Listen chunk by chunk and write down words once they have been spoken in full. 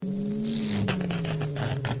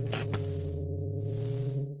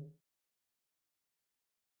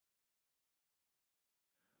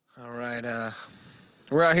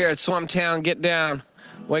We're out here at Swamptown, Get Down,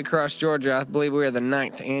 Waycross, Georgia. I believe we are the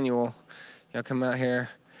 9th annual. Y'all come out here.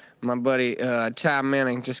 My buddy Ty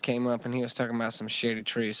Manning just came up and he was talking about some shady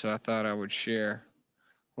trees, so I thought I would share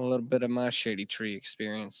a little bit of my shady tree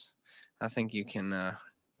experience. I think you can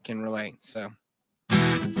relate. So.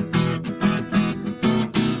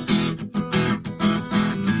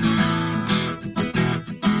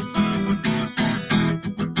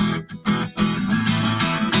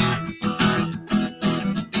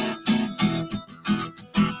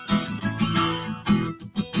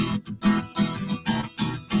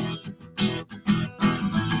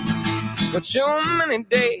 But so many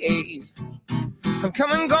days have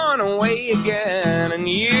come and gone away again, and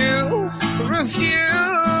you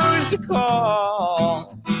refuse to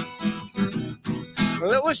call.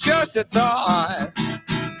 Well, it was just a thought,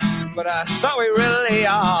 but I thought we really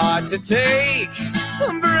ought to take a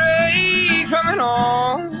break from it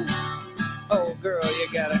all. Oh, girl, you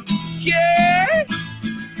gotta get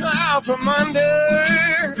out from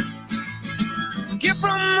under. Get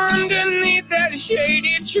from underneath that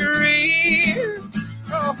shady tree.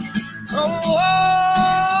 Oh,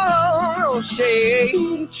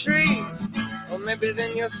 shady tree. Or maybe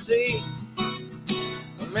then you'll see.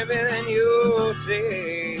 Or maybe then you'll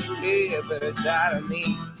see a better side of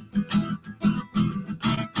me.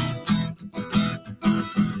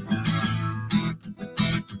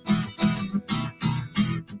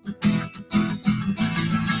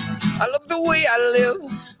 I love the way I live.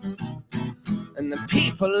 And the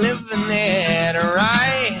people living it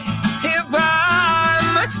right here by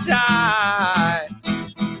my side.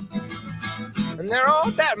 And they're all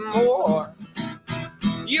that more.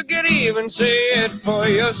 You could even say it for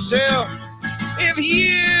yourself if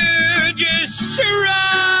you just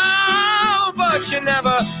try. But you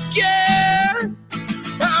never get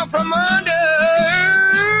out from under.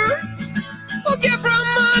 Or get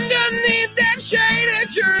from underneath that shady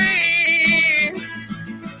tree.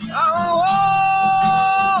 Oh,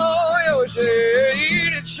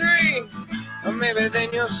 shady tree. Or maybe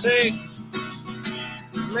then you'll see.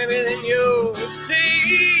 Maybe then you'll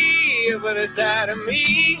see a better side of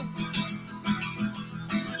me.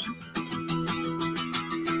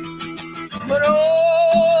 But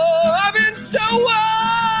oh, I've been so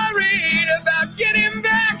worried about getting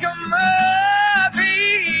back on my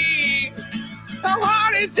feet. How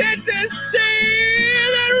hard is it to see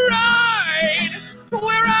that right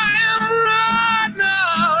where I am right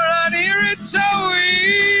now, right here, it's so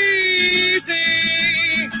easy.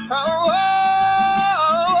 Oh,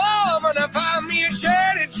 I'm gonna find me a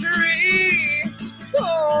shady tree.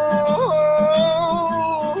 Oh,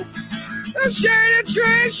 a shady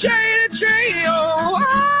tree, shady tree. Oh,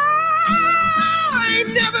 I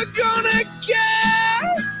ain't never gonna get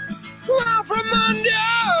out from under.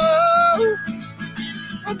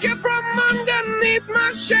 I'll get from underneath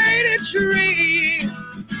my shady tree.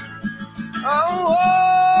 Oh,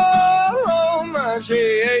 my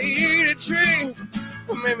shady tree.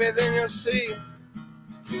 Well, maybe then you'll see.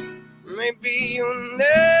 Maybe you'll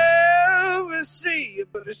never see a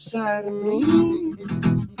better side of me.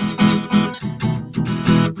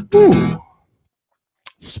 Ooh.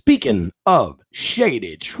 Speaking of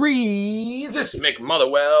shady trees, it's Mick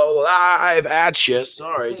Motherwell live at you.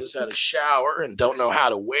 Sorry, just had a shower and don't know how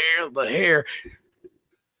to wear the hair.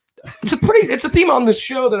 It's a theme on this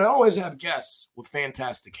show that I always have guests with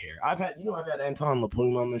fantastic hair. I've had Anton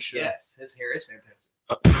LaPlume on this show. Yes, his hair is fantastic.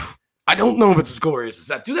 I don't know if it's as glorious as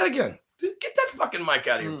that. Do that again. Just get that fucking mic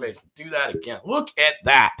out of your face. Do that again. Look at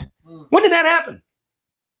that. When did that happen?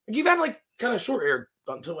 You've had kind of short hair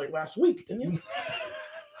until last week, didn't you?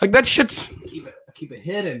 That shit's keep it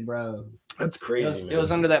hidden, bro. That's crazy. It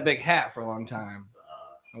was under that big hat for a long time.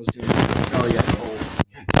 I was doing it.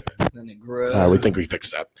 Then it grew. We think we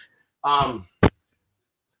fixed that.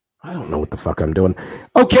 I don't know what the fuck I'm doing.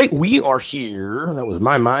 Okay, we are here. That was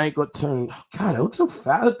my mic. God, I look so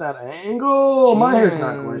fat at that angle. My hair's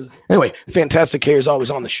not gorgeous. Anyway, fantastic hair is always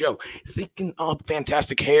on the show. Thinking of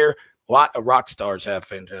fantastic hair, a lot of rock stars have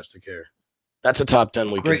fantastic hair. That's a top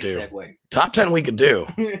 10 we could do. Segue. Top 10 we could do.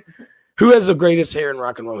 Who has the greatest hair in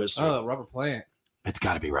rock and roll history? Oh, Robert Plant. It's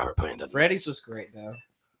got to be Robert Plant. Freddie's was great, though.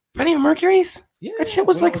 Freddie Mercury's? Yeah. That shit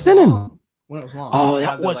was thinning. When it was long. Oh,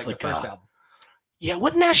 that was the first album. Yeah,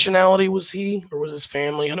 what nationality was he? Or was his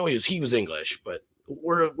family? I know he was English, but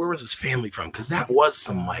where was his family from? Because that was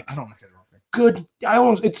some I don't want to say the wrong thing. Good. I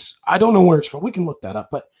don't know where it's from. We can look that up,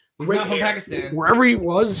 but he's not from Pakistan. Wherever he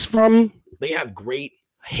was from, they have great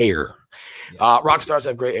hair. Yeah. Rock stars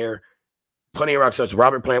have great hair. Plenty of rock stars.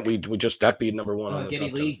 Robert Plant, we just that'd be number one. On the Geddy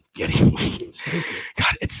top Lee. 10. Geddy Lee.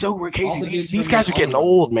 God, it's so crazy. These guys are getting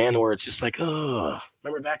old, man. Where it's just like, oh,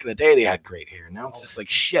 remember back in the day they had great hair. Now it's just like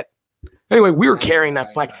shit. Anyway, we were carrying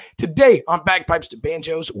that flag today on Bagpipes to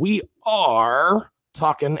Banjos. We are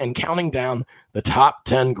talking and counting down the top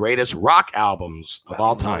 10 greatest rock albums of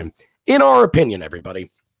all time, in our opinion. Everybody.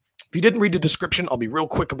 If you didn't read the description, I'll be real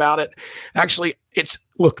quick about it. Actually,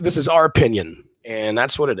 this is our opinion, and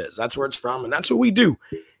that's what it is. That's where it's from, and that's what we do.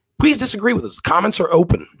 Please disagree with us. Comments are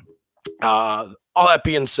open. All that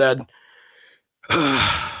being said,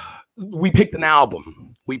 we picked an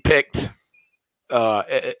album. We picked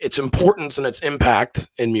its importance and its impact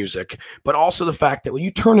in music, but also the fact that when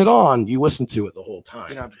you turn it on, you listen to it the whole time.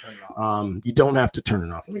 You don't have to turn it off. You don't have to turn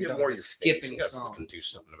it off. Let me get more of your skipping face. You gotta song. fucking do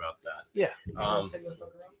something about that. Yeah.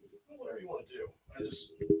 Whatever you want to do. I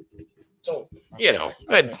just don't,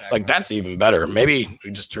 like that's even better. Maybe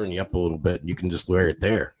we just turn you up a little bit. You can just wear it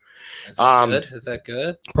there. Is that good? Is that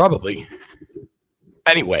good? Probably.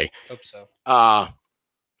 Anyway. Hope so.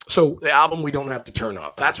 So the album we don't have to turn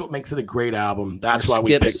off. That's what makes it a great album. That's why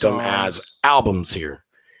we picked them as albums here.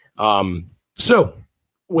 So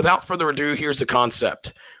without further ado, here's the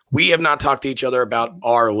concept. We have not talked to each other about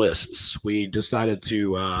our lists. We decided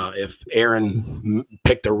to, if Aaron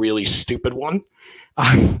picked a really stupid one,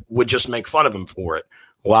 I would just make fun of him for it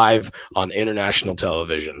live on international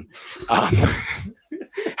television. How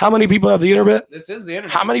many people have the internet? This is the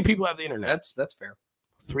internet. How many people have the internet? That's fair.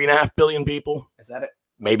 3.5 billion people. Is that it?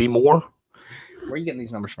 Maybe more. Where are you getting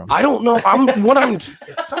these numbers from? I don't know.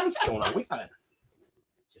 Something's going on. We gotta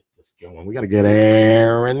get this going. We gotta get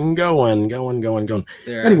Aaron going.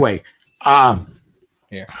 There. Anyway,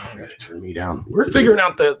 Here. I'm gonna turn me down. We're figuring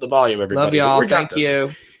out the volume, everybody. Love y'all. Thank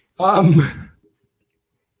you.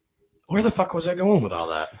 Where the fuck was I going with all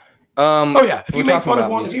that? Oh yeah. If you make fun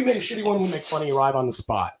of one, if you made a shitty one, we make fun of you live on the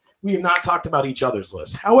spot. We have not talked about each other's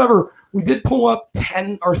list. However, we did pull up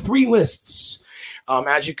 3 lists.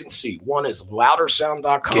 As you can see, one is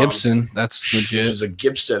loudersound.com. Gibson, that's legit. Which is a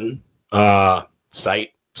Gibson site.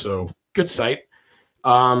 So good site.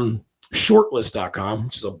 Shortlist.com,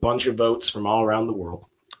 which is a bunch of votes from all around the world.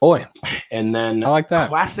 Oi. And then I like that.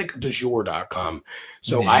 classicdujour.com.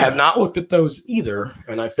 So I have not looked at those either,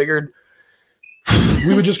 and I figured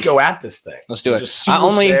we would just go at this thing. Let's do it. Just see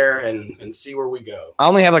what's there and see where we go. I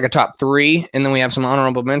only have like a top 3, and then we have some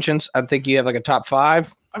honorable mentions. I think you have like a top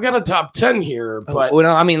 5. I've got a top 10 here, but well,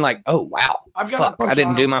 no, I mean like, oh wow, I've got. I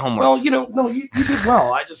didn't do my homework. Well, no, you did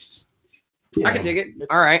well. I just, I can dig it.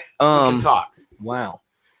 All right, we can talk. Wow.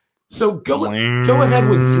 So go ahead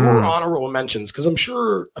with your honorable mentions, because I'm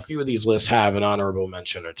sure a few of these lists have an honorable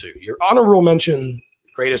mention or two. Your honorable mention,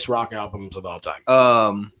 greatest rock albums of all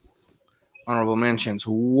time. Honorable mentions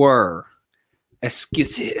were the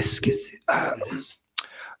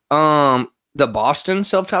Boston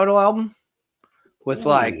self-titled album with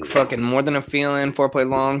like fucking More Than a Feeling, Foreplay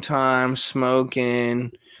Long Time,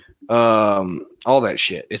 Smoking, all that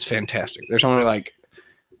shit. It's fantastic. There's only like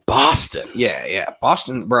Boston. Yeah.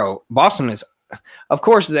 Boston, bro. Boston is, of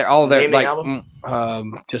course, they're all there. Like,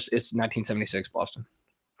 just it's 1976 Boston.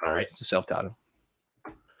 All right, it's a self-titled.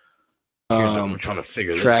 Here's what we're trying to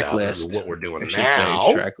figure this track out. List. This is what we're doing Say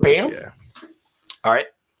now. track list, Bam. yeah. All right.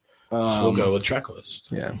 So we'll go with track list.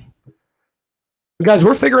 Yeah. Guys,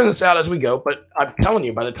 we're figuring this out as we go, but I'm telling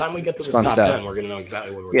you, by the time we get to the top stuff. 10, we're going to know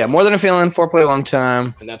exactly what we're Yeah, doing. More Than a Feeling, Foreplay Long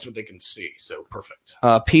Time. And that's what they can see. So perfect.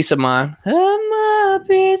 Peace of Mind.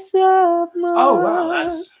 Peace of Mind. Oh, wow.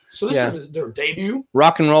 This is their debut.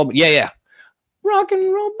 Rock and Roll. Yeah. Rock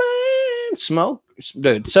and Roll Band. Smoke.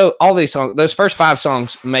 Dude, so all these songs, those first 5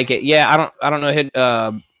 songs make it. Yeah, I don't know. Hit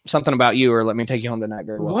Something About You or Let Me Take You Home Tonight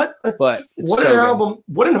very well. But what an album.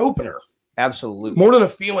 What an opener. Absolutely. More Than a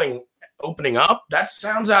Feeling opening up. That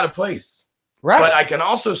sounds out of place. Right. But I can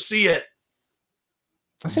also see it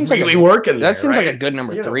that seems really like working there, that seems right? like a good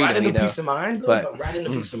number 3 right to me, into though. Peace of Mind. But right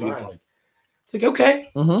into Peace of Mind. It's like,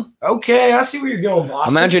 okay. Mm-hmm. Okay, I see where you're going,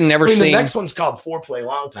 Boston. Imagine never seeing... The next one's called Foreplay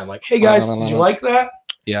Long Time. Like, hey, guys, did you like that?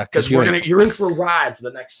 Yeah. Because you're in for a ride for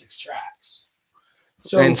the next 6 tracks.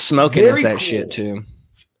 So and Smoking is that cool. shit, too.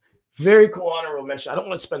 Very cool honorable mention. I don't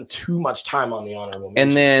want to spend too much time on the honorable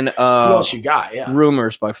mentions. And then... who else you got? Yeah.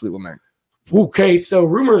 Rumors by Fleetwood Mac. Okay, so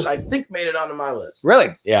Rumors, I think, made it onto my list.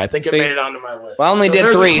 Really? Yeah, I think it made it onto my list. Well, I only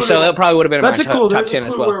did 3, so it probably would have been in my top 10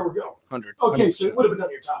 as well. Where we're going. 100. Okay, so it would have been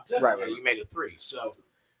on your top 10. Right. You made it 3. So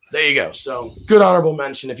there you go. So good honorable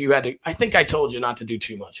mention. If you had to, I think I told you not to do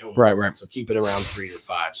too much homework. Right. So keep it around 3 or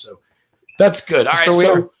 5. So that's good. All right.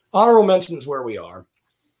 So honorable mentions where we are.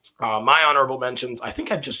 My honorable mentions. I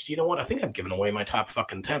think I've just, you know what? I think I've given away my top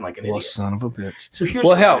fucking 10 like an idiot. Son of a bitch. So here's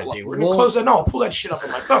what we're gonna do. We're gonna close that. No, I'll pull that shit up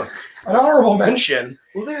on my phone. An honorable mention.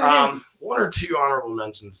 Well, there it is. One or two honorable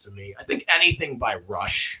mentions to me. I think anything by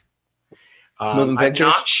Rush. Moving I'm Pictures?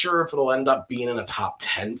 not sure if it'll end up being in a top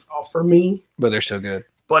 10 for me, But they're so good.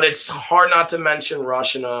 but it's hard not to mention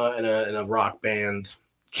Rush in a rock band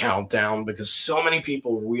countdown because so many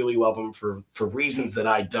people really love them for reasons that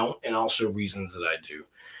I don't, and also reasons that I do.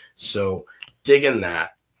 So digging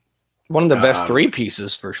that. One of the best three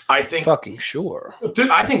pieces for I think fucking sure.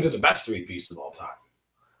 I think they're the best three pieces of all time.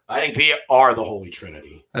 I think they are the Holy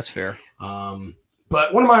Trinity. That's fair.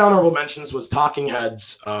 But one of my honorable mentions was Talking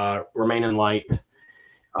Heads, Remain in Light,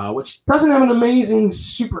 which doesn't have an amazing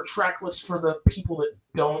super track list for the people that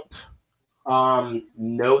don't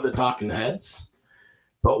know the Talking Heads.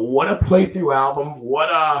 But what a playthrough album. What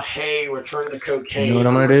a, hey, return to cocaine. You know what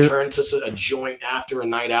I'm going to do? Return to a joint after a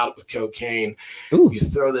night out with cocaine. Ooh. You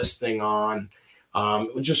throw this thing on.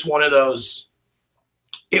 It was just one of those.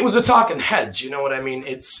 It was a Talking Heads. You know what I mean?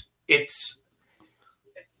 It's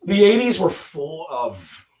the 80s were full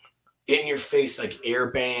of in your face, like air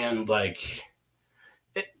band, like,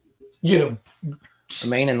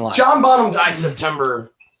 Remain in Light. John Bonham died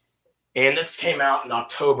September, and this came out in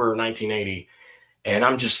October 1980. And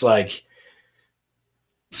I'm just like,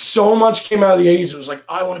 so much came out of the 80s. It was like,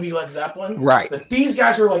 I want to be Led Zeppelin. Right. But these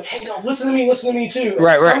guys were like, hey, no, listen to me too. And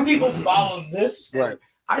Right. some people followed this. Right.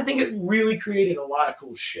 I think it really created a lot of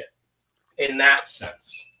cool shit in that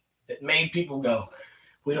sense. It made people go,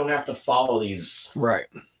 we don't have to follow these, Right.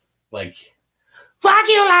 like, rock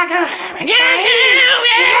you like a hurricane.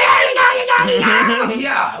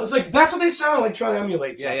 Yeah, I was like, that's what they sound like trying to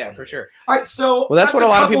emulate. Yeah, for sure. All right, so Well, that's what a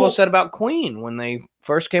lot of people couple- said about Queen when they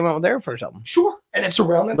first came out with their first album. Sure, and it's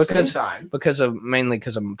around that same Because- time. Mainly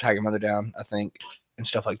because of Tiger Mother Down, I think, and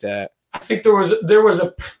stuff like that. I think there was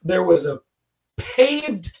a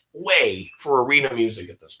paved way for arena music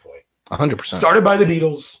at this point. 100%. Started by the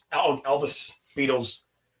Beatles, Elvis, Beatles,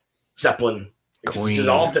 Zeppelin, Queen. just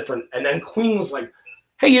all different. And then Queen was like,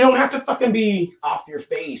 "Hey, you don't have to fucking be off your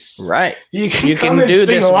face. Right. You You come can and do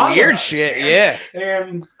sing this along with weird us, shit. man." Yeah.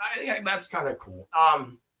 And that's kind of cool.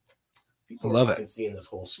 People Love are it. fucking seeing this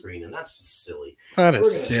whole screen, and that's just silly. That We're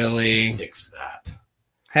is gonna silly. Fix that.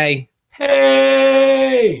 Hey,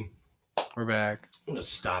 Hey, we're back. I'm gonna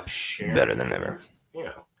stop sharing. Better than ever.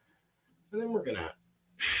 Yeah. And then we're gonna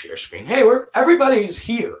share screen. Hey, everybody's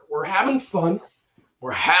here. We're having fun.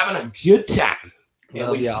 We're having a good time. And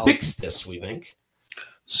Love we y'all. fixed this, we think.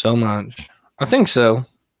 So much. I think so.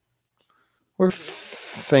 We're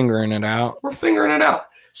fingering it out. We're figuring it out.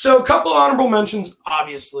 So a couple honorable mentions,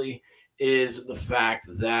 obviously, is the fact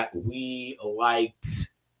that we liked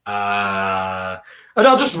and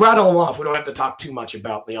I'll just rattle them off. We don't have to talk too much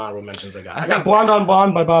about the honorable mentions I got. I got Blonde on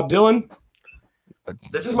Blonde by Bob Dylan.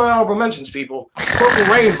 This is my honorable mentions, people.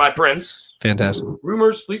 Purple Rain by Prince. Fantastic.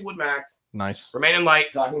 Rumors, Fleetwood Mac. Nice. Remain in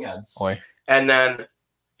Light, Talking Heads. Oi. And then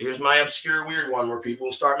here's my obscure weird one where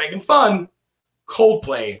people start making fun.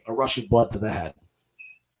 Coldplay, A Rush of Blood to the Head.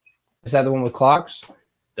 Is that the one with clocks?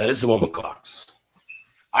 That is the one with clocks.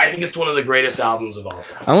 I think it's one of the greatest albums of all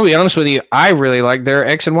time. I'm gonna be honest with you. I really like their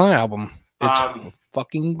X and Y album. It's Um,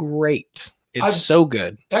 fucking great. It's I've- so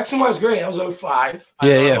good. X and Y is great. That was 05. Yeah,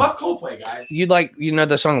 I yeah. love Coldplay, guys. You know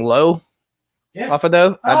the song "Low" Yeah. off of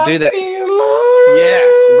though? I do that. feel low.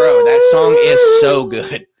 Yes, bro. That song is so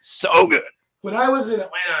good. So good. When I was in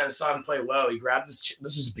Atlanta and saw him play Low, he grabbed this.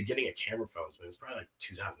 This is the beginning of camera phones, but it was probably like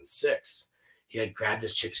 2006. He had grabbed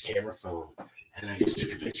this chick's camera phone and then he just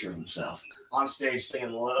took a picture of himself on stage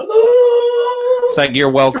singing Low. It's like you're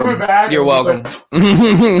welcome. Threw it back You're and was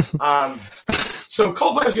welcome. So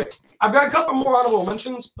Coldplay is good. I've got a couple more honorable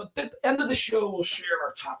mentions, but at the end of the show, we'll share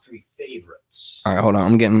our top 3 favorites. All right, hold on.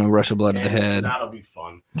 I'm getting a rush of blood to the And so head. that'll be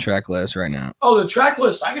fun. Track list right now. Oh, the track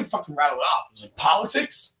list, I can fucking rattle it off. It's like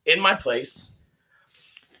Politics, In My Place,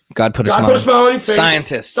 God put a God Put a smile. Smile on Your Face,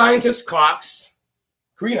 Scientist. Scientist, Clocks,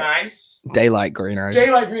 Green Eyes, Daylight, Green Eyes.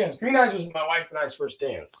 Daylight, Green Eyes. Green Eyes was my wife and I's first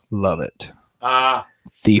dance. Love it. Then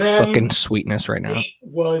The fucking sweetness right now. It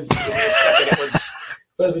was, give me a second, it was,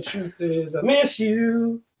 but the truth is, I miss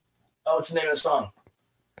you. Oh, what's the name of the song?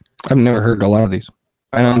 I've never heard a lot of these.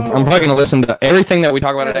 And I'm probably gonna listen to everything that we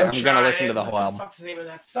talk about today. I'm gonna listen to the whole What album. the fuck's the name of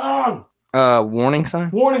that song? Warning sign.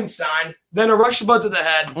 Warning Sign. Then A Rush of Blood to the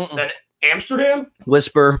Head. Mm-mm. Then Amsterdam.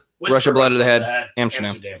 Whisper. Whisper, Rush of Blood to the Head.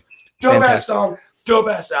 Amsterdam. Dope ass Fantastic. song. Dope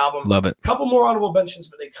ass album. Love it. Couple more honorable mentions,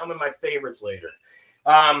 but they come in my favorites later.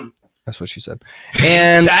 That's what she said.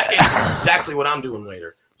 And That is exactly what I'm doing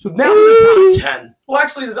later. So now to the top 10. Well,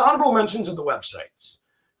 actually, the honorable mentions of the websites.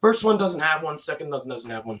 First one doesn't have one. Second one doesn't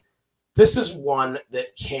have one. This is one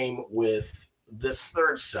that came with this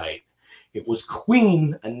third site. It was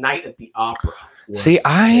Queen, A Night at the Opera. See,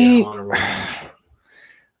 I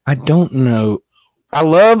don't know. I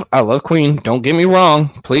love Queen. Don't get me wrong.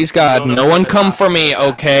 Please God, no one come for me,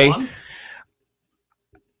 okay?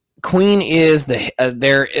 Queen is their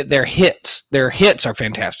hits. Their hits are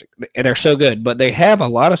fantastic. They're so good, but they have a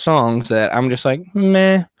lot of songs that I'm just like,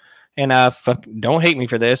 meh. And don't hate me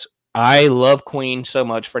for this. I love Queen so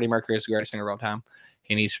much. Freddie Mercury is the greatest singer of all time,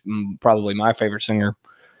 and he's probably my favorite singer.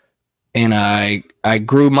 And I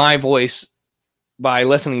grew my voice by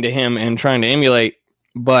listening to him and trying to emulate.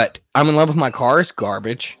 But I'm in love with my car is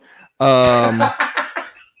garbage. The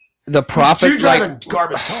Prophet, you drive a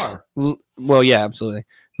garbage car. Well, yeah, absolutely.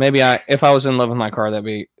 Maybe if I was in love with my car, that'd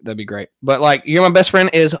be great. But like, You're My Best Friend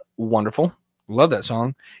is wonderful. Love that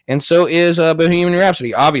song, and so is Bohemian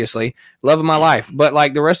Rhapsody. Obviously, love of my life. But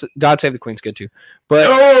like the rest, God Save the Queen's good too. But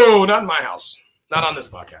no, not in my house. Not on this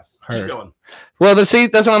podcast. Keep going. Well, that's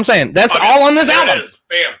what I'm saying. That's all on this album.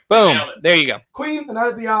 Bam. Boom. There you go. Queen, A Night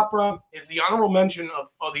at the Opera is the honorable mention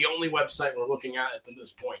of the only website we're looking at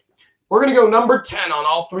this point. We're going to go number 10 on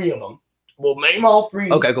all three of them. We'll name all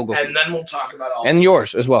three. Okay, cool. And then we'll talk about all. And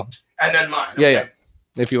yours as well. And then mine. Okay. Yeah.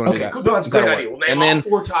 If you want to do that. Cool. No, that's a great idea. We'll name all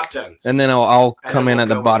 4 top 10s. And then I'll come in at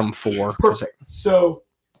the bottom 4. Perfect. So,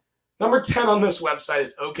 number 10 on this website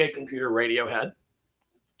is OK Computer Radiohead.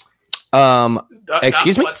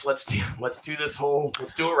 Excuse me? Let's do this whole.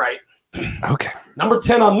 Let's do it right. Okay. Number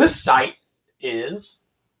 10 on this site is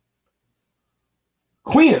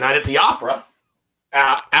Queen, A Night at the Opera.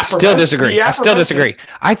 Still disagree. I still disagree.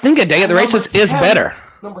 I think A Day at the Races is better.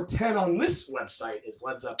 Number 10 on this website is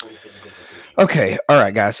Led Zeppelin Physical Graffiti. Okay. All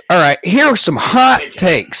right, guys. All right. Here are some hot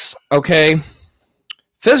takes. Okay.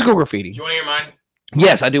 Physical Graffiti. Do you want to hear mine?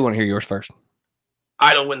 Yes, I do want to hear yours first.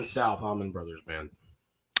 Idlewind South, Allman Brothers Band.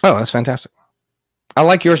 Oh, that's fantastic. I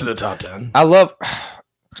like yours. To the top 10. I love.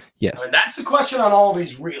 Yes. I mean, that's the question on all of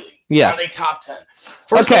these, really. Yeah. Are they top 10?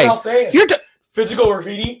 First thing I'll say is Physical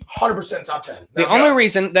Graffiti, 100% top 10. The only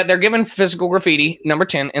reason that they're giving Physical Graffiti number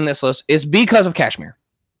 10 in this list is because of Kashmir.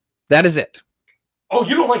 That is it. Oh,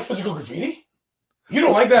 you don't like Physical Graffiti? You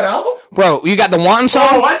don't like that album? Bro, you got the Wanton song?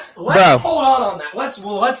 Oh, let's hold on that. Let's.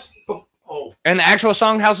 And the actual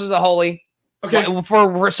song, Houses of the Holy. Okay.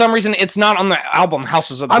 For some reason, it's not on the album,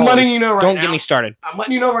 Houses of the Holy. I'm letting you know right now. Don't get me started. I'm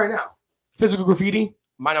letting you know right now. Physical Graffiti,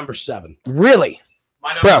 my number 7. Really?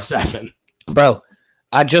 My number 7. Bro,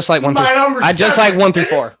 I just like 1 through 4. I just like 1 through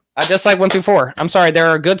 4. I just like 1 through 4. I'm sorry, there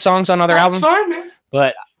are good songs on other albums. That's fine, man.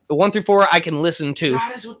 But 1 through 4, I can listen to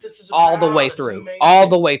that is what this is about. all the way through. All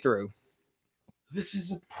the way through. This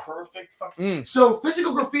is a perfect fucking. So,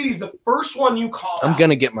 Physical Graffiti is the first one you call out. I'm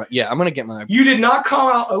gonna get my. You did not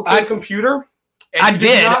call out OK Computer. I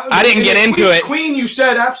did. I didn't get into it. Queen, you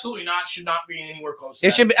said absolutely not. Should not be anywhere close to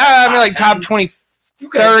it. Should be. I mean, like top 20,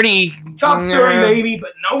 30. Top 30 maybe,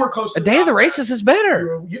 but nowhere close to A Day of the Races is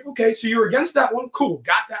better. Okay, so you're against that one. Cool.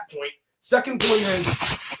 Got that point. Second point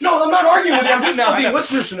is. No, I'm not arguing with you. I'm just not the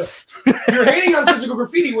listeners to know. You're hating on Physical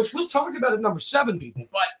Graffiti, which we'll talk about at number 7, people.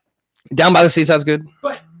 But. Down by the Sea sounds good.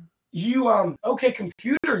 But you, OK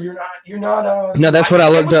Computer, you're not. No, that's what I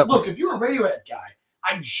looked up. Look, if you're a Radiohead guy,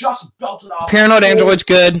 I just belted off. Paranoid Android's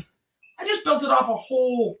good. I just belted off a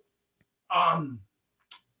whole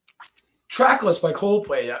track list by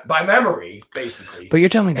Coldplay by memory, basically. But you're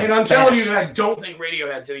telling me that. And I'm telling you that I don't think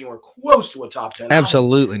Radiohead's anywhere close to a top 10.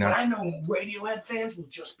 Absolutely not. But I know Radiohead fans will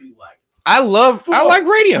just be like, I like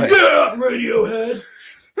Radiohead. Yeah, Radiohead.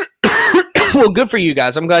 Well, good for you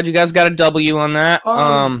guys. I'm glad you guys got a W on that.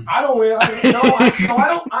 I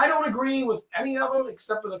don't agree with any of them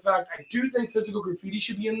except for the fact I do think Physical Graffiti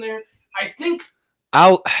should be in there. I think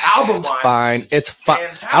album-wise, fine. It's fine.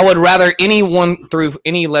 I would rather any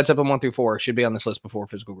Led Zeppelin 1 through 4 should be on this list before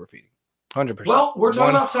Physical Graffiti. 100%. Well, we're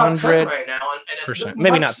talking about top 10 right now, and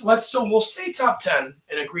maybe not. So we'll say top 10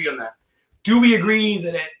 and agree on that. Do we agree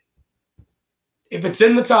that if it's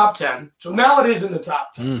in the top 10, so now it is in the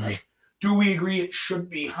top 10, right? Do we agree it should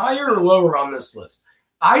be higher or lower on this list?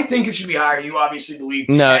 I think it should be higher. You obviously believe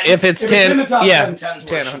 10. No, if it's 10, it's in the top yeah, 10,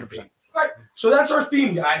 100%. All right, so that's our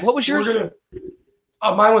theme, guys. What was yours?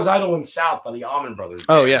 Mine was Idlewind South by the Allman Brothers.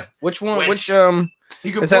 Oh, yeah. Which one? Is that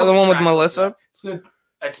the one with Melissa?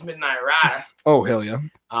 It's Midnight Rider. Oh, hell yeah.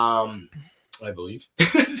 I believe.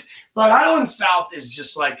 But Idlewind South is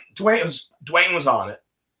just like, Dwayne was on it,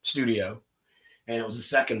 studio, and it was the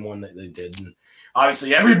second one that they did. And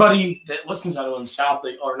obviously, everybody that listens to Idlewind South,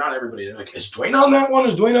 or not everybody, they're like, is Dwayne on that one?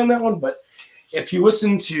 Is Dwayne on that one? But if you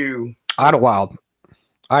listen to Idlewild.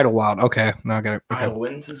 Okay, now I got it. Okay.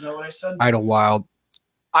 Idlewind, is that what I said? Idlewild.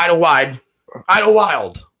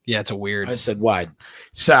 Idlewild. Yeah, it's a weird. I said wide.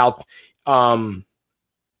 South. Right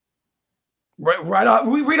off.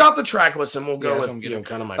 We read off the track list, and we'll go with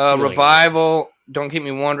kind of my feeling. Revival. Don't Keep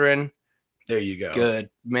Me Wondering. There you go. Good.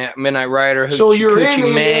 Midnight Rider. So you're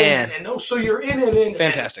Hoochie Man. So you're in.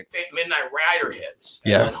 Fantastic. And Midnight Rider hits.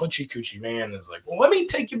 Yeah. And then Hoochie Man is like, well, let me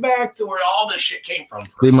take you back to where all this shit came from.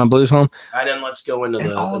 Leave My Blues Home. And then let's go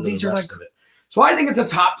into all of these are like. Of it. So I think it's a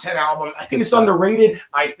top 10 album. I think it's underrated.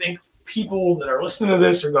 I think people that are listening to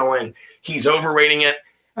this are going, he's overrating it.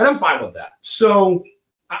 And I'm fine with that. So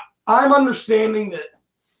I'm understanding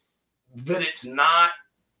that it's not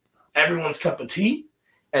everyone's cup of tea.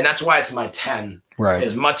 And that's why it's my 10. Right.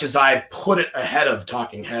 As much as I put it ahead of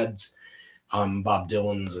Talking Heads, Bob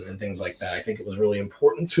Dylan's and things like that. I think it was really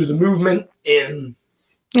important to the movement in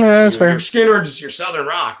that's fair. Your Skinner, just your Southern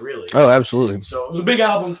rock, really. Oh, absolutely. So it was a big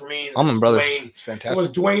album for me. Allman Brothers. Dwayne, fantastic. It was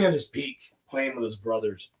Dwayne at his peak, playing with his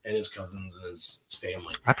brothers and his cousins and his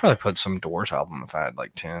family. I'd probably put some Doors album if I had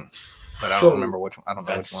like 10. But I don't remember which one. I don't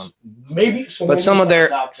know which one. Maybe some of their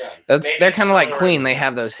top 10. They're kind of like Queen. They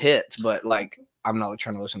have those hits, but like I'm not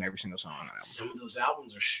trying to listen to every single song on that. Some of those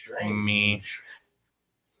albums are strange. Me.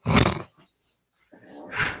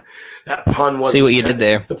 That pun was. See what you did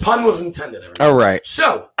there. The pun was intended. All right.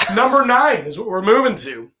 So number 9 is what we're moving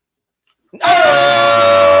to.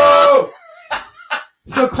 Oh!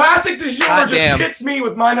 So classic du jour just hits me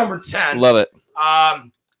with my number 10. Love it.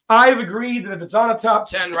 I've agreed that if it's on a top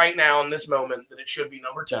 10 right now in this moment, that it should be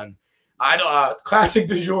number 10.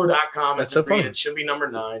 ClassicDujour.com has agreed it should be number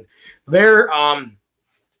 9. There,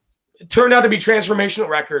 it turned out to be a transformational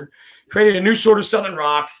record, created a new sort of Southern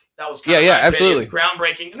rock. That was absolutely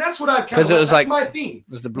groundbreaking, and that's what I've kind of. That's like my theme.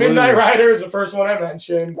 It was the blues. Midnight Rider is the first one I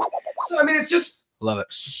mentioned. So I mean, it's just love it.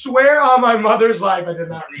 Swear on my mother's life, I did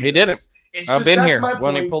not read. He did it. I've been here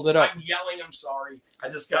when he pulled it up. I'm yelling. I'm sorry. I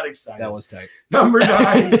just got excited. That was tight. Number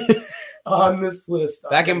 9 on this list.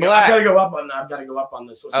 Back in Black. I've got to go up on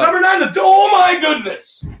this list. Number 9. Oh my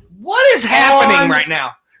goodness! What is happening right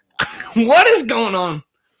now? What is going on?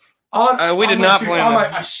 We did not plan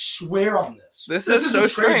that. I swear on this. This is so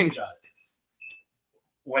strange.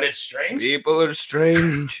 When it's strange, people are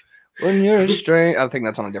strange. When you're strange, I think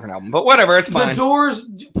that's on a different album, but whatever, it's fine. The Doors,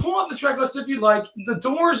 pull up the track list if you'd like. The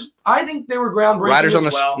Doors, I think they were groundbreaking. Riders on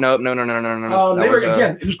the no.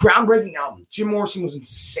 It was groundbreaking album. Jim Morrison was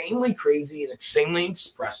insanely crazy and insanely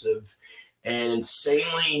expressive and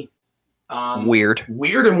insanely weird,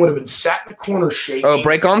 and would have been sat in the corner shaking. Oh,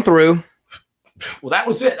 Break On Through. Well, that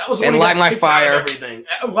was it. That was when and Light My Fire. Everything.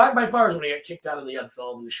 Light My Fire is when he got kicked out of the Ed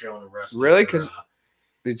Sullivan Show and the rest. Really? Because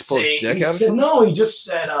he just pulled his dick out. No, he just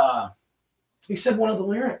said. He said one of the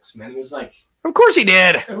lyrics. Man, he was like, "Of course he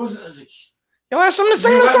did." It was like, you asked him to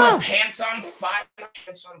sing the song. My pants on fire.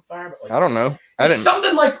 But like, I don't know. I didn't.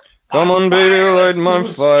 Something like, "Come on, baby, light my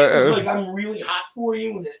fire." It was like, "I'm really hot for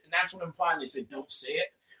you," and that's what implied. They said, "Don't say it."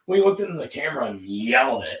 When he looked into the camera and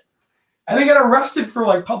yelled it. And they got arrested for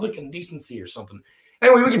like public indecency or something.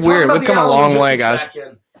 Anyway, we can talk about We've come a long way, guys.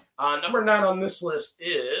 Number 9 on this list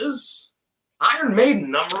is Iron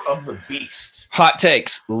Maiden, Number of the Beast. Hot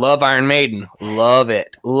takes. Love Iron Maiden. Love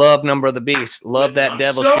it. Love Number of the Beast. Love that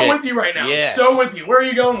devil shit. I'm so with you right now. Yes. So with you. Where are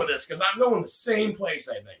you going with this? Because I'm going the same place,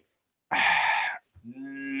 I think.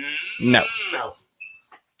 No. No.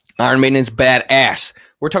 Iron Maiden is badass.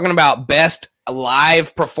 We're talking about best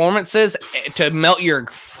live performances to melt your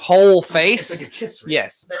whole face. It's like a kiss. Right?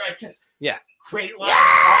 Yes. They're like a kiss. Yeah. Great live.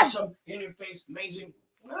 Awesome. In your face. Amazing.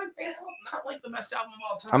 Not like the best album of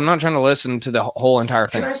all time. I'm not trying to listen to the whole entire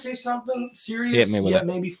thing. Can I say something serious? Hit me with it.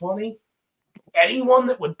 Maybe funny. Anyone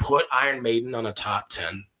that would put Iron Maiden on a top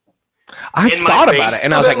 10. I thought about it,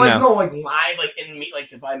 and I was like, no. No, like live, like in me,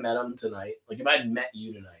 like if I met them tonight, like if I had met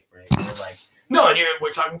you tonight, right? And you're like, no, and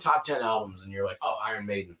we're talking top 10 albums, and you're like, oh, Iron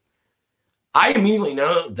Maiden. I immediately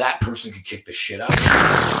know that person could kick the shit out of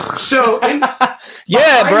me. So,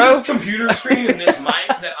 yeah, bro. This computer screen and this mic,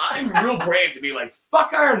 that I'm real brave to be like,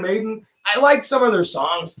 fuck Iron Maiden. I like some of their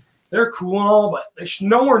songs. They're cool and all, but they're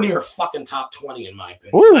nowhere near a fucking top 20 in my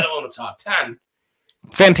opinion. Ooh. Let alone a top 10.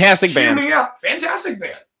 Fantastic band. Hear me out. Fantastic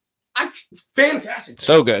band. Fantastic band.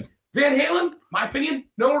 So good. Van Halen, my opinion,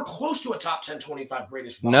 nowhere close to a top 10, 25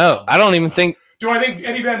 greatest. No, I don't even think. Do I think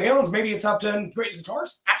Eddie Van Halen's maybe a top 10 greatest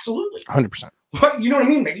guitarist? Absolutely. 100%. But you know what I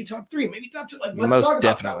mean? Maybe top 3, maybe top 2. Like, let's most talk about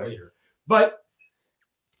definitely. that later. But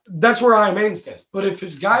that's where Iron Maiden stands. But if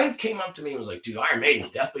this guy came up to me and was like, dude, Iron Maiden's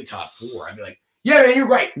definitely top 4, I'd be like, yeah, man, you're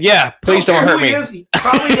right. Yeah, please don't hurt me. He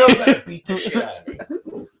probably knows how to beat the shit out of me.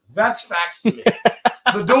 That's facts to me.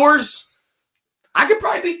 The Doors, I could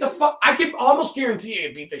probably beat the fuck. I could almost guarantee you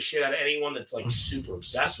could beat the shit out of anyone that's like super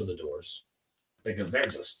obsessed with the Doors. Because they're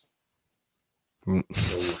just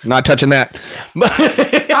Not touching that.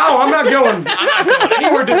 Oh, I'm not going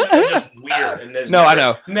anywhere. It's just weird. And No, I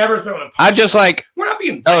know. Never throwing a punch. I just like. We're not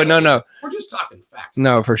being. Oh, no. We're just talking facts.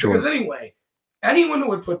 No, for sure. Because anyway, anyone that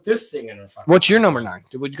would put this thing in her fucking. What's your number 9?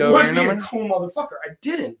 Did we go would your be number a 9? cool motherfucker. I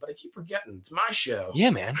didn't, but I keep forgetting. It's my show. Yeah,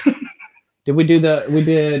 man. Did we do we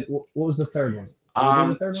did, what was the third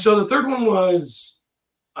one? So the third one was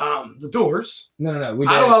The Doors. No. We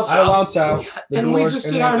did Idle Out South. And we just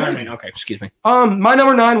did Iron Maiden. Okay, excuse me. My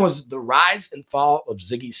number 9 was The Rise and Fall of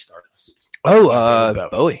Ziggy Stardust. Oh,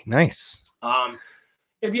 Bowie. Nice.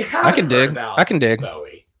 If you haven't heard about I can dig.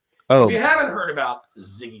 Bowie, Oh, if you haven't heard about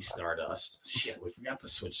Ziggy Stardust, shit, we forgot to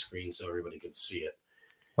switch screens so everybody could see it.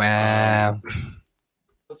 wow.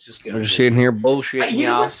 Let's just go. We're just sitting here bullshitting, You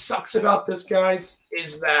know y'all. what sucks about this, guys,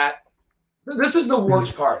 is that this is the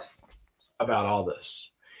worst part about all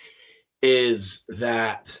this, is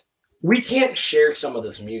that we can't share some of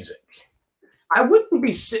this music. I wouldn't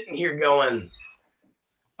be sitting here going,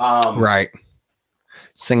 Right.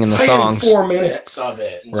 Singing the playing songs. 4 minutes of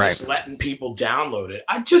it and Right. just letting people download it.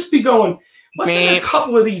 I'd just be going, let's take a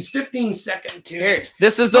couple of these 15-second tunes.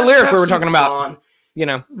 This is the Let's lyric have we were some talking about. fun. You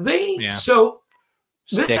know, So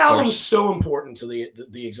this Sticklers. album is so important to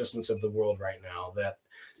the existence of the world right now that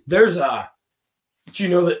there's do you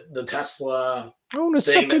know that the Tesla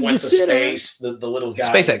thing that went to space, the little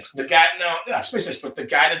guy, SpaceX. the guy, SpaceX, but the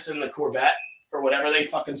guy that's in the Corvette or whatever they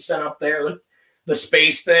fucking sent up there, the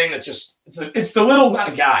space thing that just it's the little, not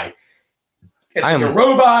a guy, it's like a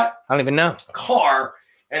robot. I don't even know. Car,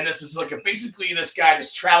 and this is like basically this guy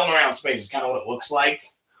just traveling around space is kind of what it looks like.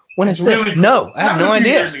 When is It's this? really No, cool. I have Happened no a few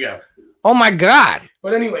idea. Years ago. Oh my god.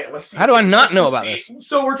 But anyway, let's see. How do I not Let's know just about see. this?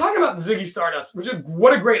 So we're talking about Ziggy Stardust, which is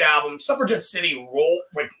what a great album. Suffragette City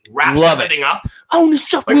wraps Love it. everything up. Oh, the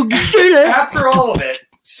Suffragette City. After all of it,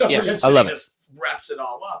 Suffragette City I love it. just wraps it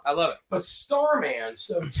all up. I love it. But Starman,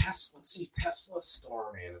 so let's see Tesla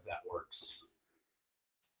Starman if that works.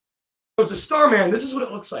 So it's a Starman. This is what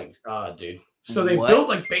it looks like, dude. So they What? built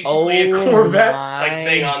like basically a Corvette like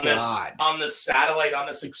thing on God. this satellite, on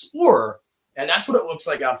this Explorer. And that's what it looks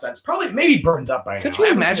like outside. It's probably maybe burned up by now. Could you I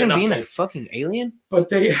haven't seen imagine an being update. a fucking alien But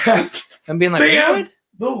they have and being like, they what? have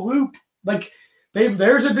the loop. Like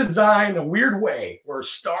there's a design, a weird way where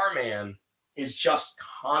Starman is just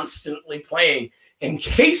constantly playing in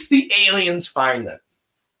case the aliens find them.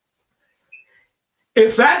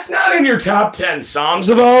 If that's not in your top 10 songs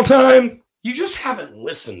of all time, you just haven't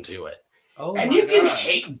listened to it. Oh And my you can God.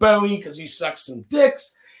 hate Bowie because he sucks some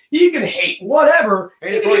dicks. You can hate whatever.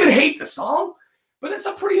 You can even hate the song. But it's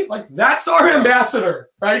a pretty, that's our ambassador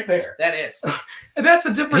right there. That is. And that's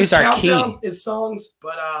a different He's our countdown king. is songs.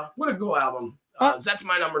 But what a cool album. That's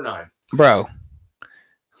my number 9. Bro.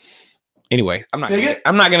 Anyway, I'm not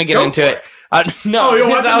gonna get Go into for it. No, Oh,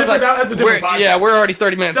 because I was like, that's a different podcast. yeah, we're already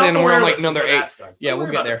 30 minutes in, and we're on like Self-awareness is another where 8. that starts. Yeah, Don't we'll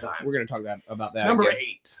worry get about there. the time. We're gonna talk about that. Number again.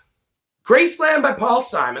 8. Graceland by Paul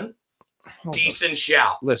Simon. Hold Decent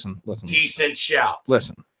shout. Listen. Decent shout.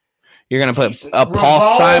 Listen. You're gonna put Decent. a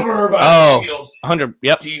Paul Simon. Revolver by Oh, Beatles. 100.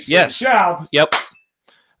 Yep. Decent Yes. shout. Yep.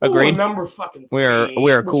 Agreed. Ooh, number fucking 3,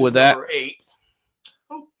 We are cool which with is that. Number 8.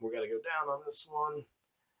 Oh, we're gonna go down on this one.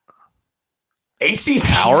 AC/DC.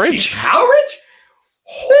 Powerage? Powerage?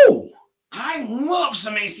 Oh, I love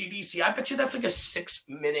some AC/DC. I bet you that's like a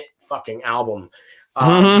 6-minute fucking album.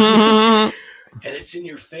 And it's in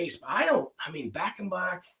your face. But I mean, Back in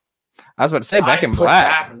Black. I was about to say Back I in put Black.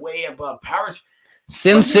 that way above Powerage.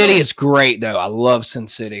 Sin City is great though. I love Sin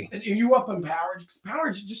City. Are you up in Powerage? Because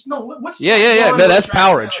Powerage, just no. What's Yeah. track one, No, what's that's track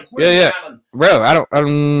Powerage. two? Like, where's Yeah. that on? Bro, I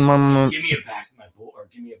don't. Give me a back my bullet, or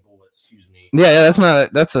give me a bullet. Excuse me. Yeah,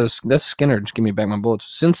 that's Skinner. Just give me back my bullets.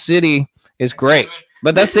 Sin City is great,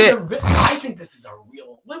 but that's This is it. I think this is a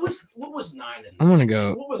real. What was 9 and I'm gonna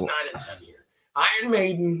go. What was 9 and 10 here? Iron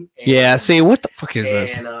Maiden. And, Yeah. See, what the fuck is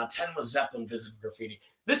this? And 10 was Zeppelin, Physical Graffiti.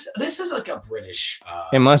 This is like a British.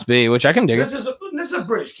 It must be, which I can dig. This is a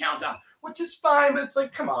British countdown, which is fine, but it's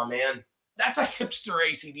like, come on, man. That's a hipster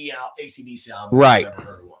AC/DC album. Right. I've never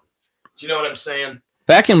heard of one. Do you know what I'm saying?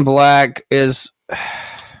 Back in Black is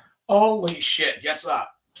Holy shit! Guess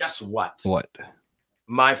what? what?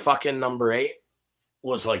 My fucking number 8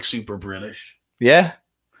 was like super British. Yeah.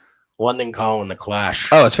 London Calling, The Clash.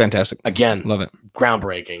 Oh, it's fantastic. Again, Love it.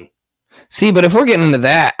 groundbreaking. See, but if we're getting into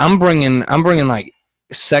that, I'm bringing like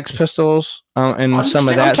Sex Pistols and some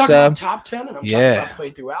of that I'm talking stuff. about top 10, and I'm talking Yeah. about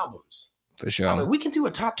playthrough albums. For I sure. mean, we can do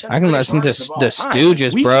a top 10. I can greatest listen to artists of all the time.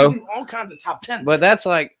 Stooges, We bro. can do all kinds of top 10. But that's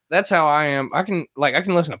how I am. I can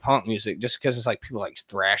listen to punk music just because it's like people like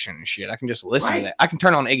thrashing and shit. I can just listen Right. to that. I can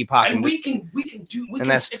turn on Iggy Pop and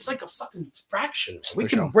and it's like a fucking fraction. We For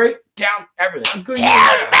can sure. break down everything. I'm good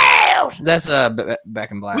at that. that's Back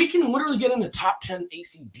in Black. We can literally get into top 10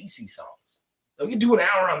 AC/DC songs. We can do an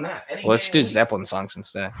hour on that. Any Let's day do of the week. Zeppelin songs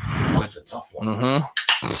instead. That's a tough one. Mm-hmm.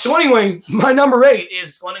 So anyway, my number 8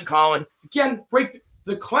 is Glenn Collin. Again,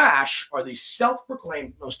 the Clash are the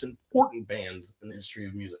self-proclaimed most important band in the history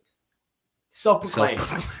of music. Self-proclaimed.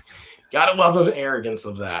 Gotta love the arrogance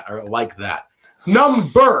of that, or like that.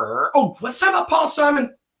 Let's talk about Paul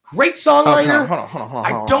Simon. Great songwriter. Hold on.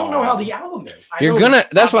 I don't know how the album is.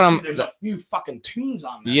 That's what I'm. There's a few fucking tunes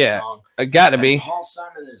on that Yeah, song. It got to And be. Paul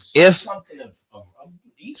Simon is If- something of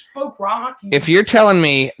he spoke rock. If you're telling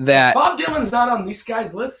me that Bob Dylan's not on this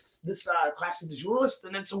guy's list, this classic du jour list,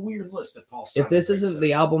 then it's a weird list that Paul Simon if this breaks isn't in.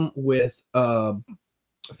 the album with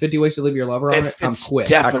 50 Ways to Leave Your Lover on If it, I'm it's quit.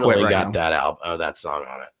 definitely I quit right got now. that album, that song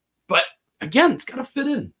on it. But again, it's got to fit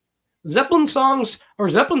in. Zeppelin songs or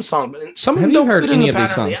Zeppelin song, but some of Have them you don't heard fit in any the of these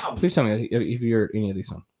pattern of songs? the album. Please tell me if you heard any of these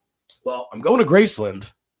songs. Well, I'm going to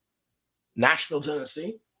Graceland, Nashville,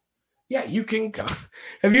 Tennessee. Yeah, you can come.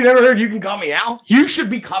 Have you never heard You Can Call Me Al? You should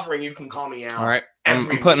be covering You Can Call Me Al. All right, I'm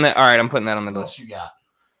Every putting week. that. All right, I'm putting that on the What list. else you got?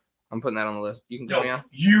 I'm putting that on the list. You can tell me No, out.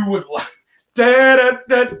 you would like.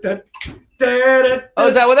 Oh,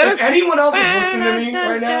 is that what that if is? anyone else is listening to me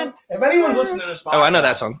right now, if anyone's listening to this podcast, Oh, I know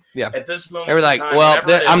that song. Yeah, At this moment, they were like, in time, "Well,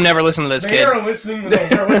 whatever it I'm is, never listening to this they kid." are listening.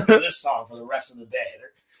 They're listening to this song for the rest of the day.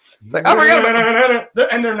 It's like, I forgot about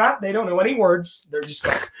And they're not. They don't know any words. They're just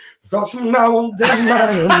going. Call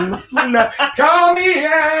me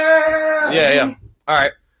out. Yeah. All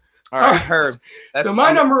right. Heard. That's So my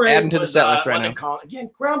I'm number 8 adding to the was, set list right London now. Calling. Again,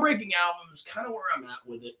 groundbreaking albums. Kind of where I'm at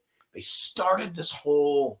with it. They started this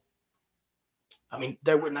whole. I mean,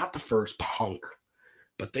 they were not the first punk,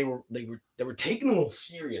 but they were taken a little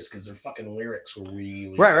serious because their fucking lyrics were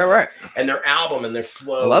really Right. and their album and their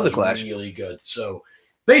flow I love the was Clash. really good. So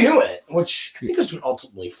they knew it, which I think is what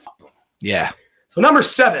ultimately fucked them. Yeah, So number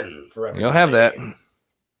 7 for everybody. you'll have that.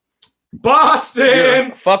 Boston.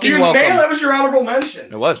 You're fucking You welcome. nailed it. That was your honorable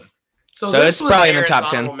mention. It was. So this it's was probably in the Aaron's top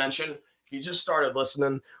 10. honorable mention. If you just started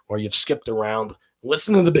listening or you've skipped around,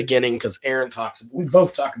 listen to the beginning because Aaron talks. We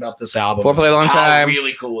both talk about this album. Foreplay a Long how Time.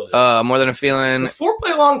 Really cool it is. More Than a Feeling. The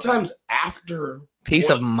Foreplay a Long Time's after Peace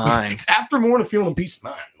of Mind. It's after More Than a Feeling and Peace of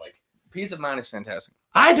Mind. Like Peace of Mind is fantastic.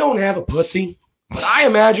 I don't have a pussy, but I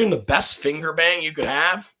imagine the best finger bang you could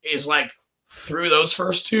have is like through those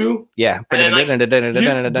first two. Yeah. And then, like,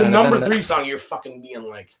 the number 3 song, you're fucking being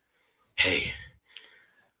like, "Hey,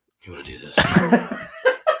 you want to do this?"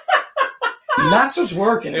 And that's what's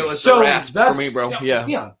working. It was so the rasp that's for me, bro.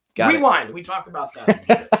 Yeah. Got it. Rewind. We talk about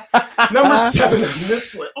that. Number 7 on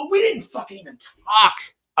this list. Oh, we didn't fucking even talk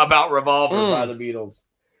about Revolver by the Beatles.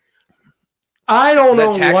 I don't know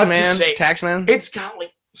what to say. Taxman? It's got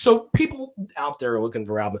like so people out there are looking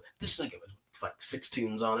for album. This like it was like 6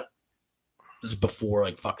 tunes on it. This is before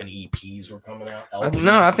like fucking EPs were coming out. LPs.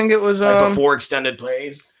 No, I think it was like before extended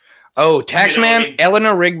plays. Oh, Taxman, You know what I mean?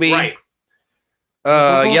 Eleanor Rigby, Right.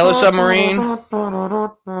 Yellow Submarine.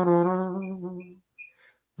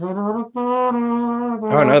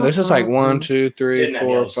 Oh no, this is like 1, 2, 3, Didn't have 4,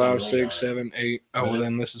 Yellow 5, Submarine 6, 7, 8. Oh, well, Really?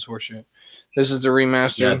 then this is horseshit. This is the Yeah,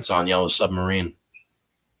 remaster. it's on Yellow Submarine.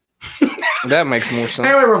 That makes more sense.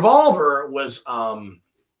 Anyway, Revolver was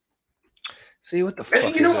See what the fuck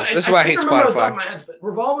and is this? This is why I hate can't remember off the top of Spotify. my head, but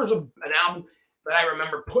Revolver's an album that I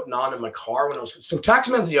remember putting on in my car when I was so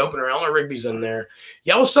Taxman's the opener, Eleanor Rigby's in there.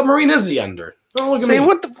 Yellow Submarine is the ender. Oh, look at See me.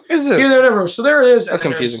 what the fuck is Yeah, this? never. So there it is. That's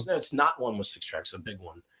And then confusing. It's not one with 6 tracks, a big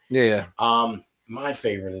one. Yeah. My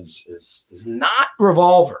favorite is not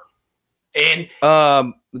Revolver, and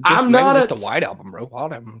I'm I'm maybe not just a- a white album, bro.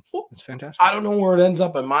 Wild album. It's fantastic. I don't know where it ends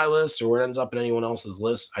up in my list or where it ends up in anyone else's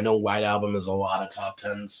list. I know White Album is a lot of top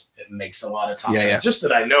 10s. It makes a lot of top 10s. Yeah. Just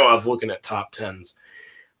that I know of looking at top 10s.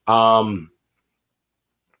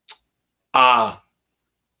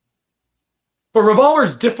 But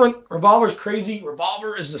Revolver's different. Revolver's crazy.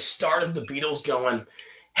 Revolver is the start of the Beatles going,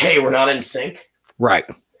 "Hey, we're not in sync. Right.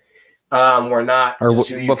 We're not." Or just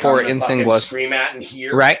who you before come to NSYNC fucking was. scream at and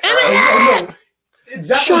hear. Right. No.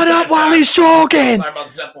 Zeppelin Shut said up it while best. he's talking. Talk about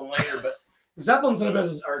Zeppelin later, but Zeppelin's in a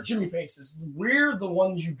business, or Jimmy Page says, we're the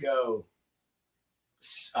ones you go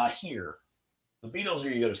hear. The Beatles are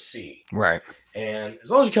you go to see. Right. And as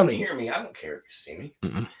long as you come to hear me, I don't care if you see me.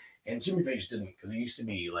 Mm-mm. And Jimmy Page didn't, because he used to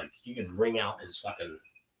be like, you could wring out his fucking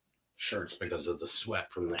shirts because of the sweat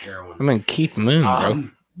from the heroin. I mean, Keith Moon, bro.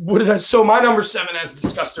 what did I? So my number 7, as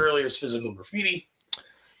discussed earlier, is Physical Graffiti.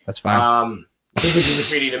 That's fine. Physical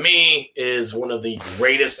Graffiti to me is one of the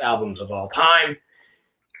greatest albums of all time.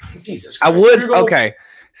 Jesus Christ. I would. Okay.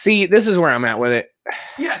 See, this is where I'm at with it.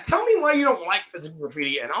 Yeah, tell me why you don't like Physical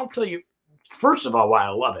Graffiti, and I'll tell you, first of all, why I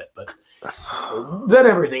love it, but then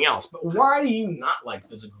everything else. But why do you not like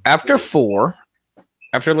Physical Graffiti?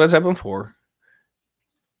 After Led Zeppelin 4,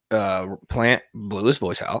 Plant blew his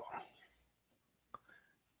voice out.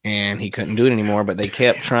 And he couldn't do it anymore, but they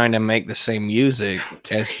kept trying to make the same music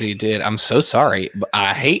as he did. I'm so sorry, but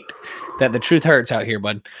I hate that the truth hurts out here,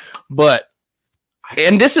 bud.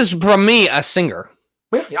 And this is from me, a singer.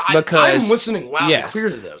 Yeah, I'm listening loud and clear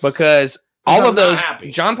to this. Because all of those,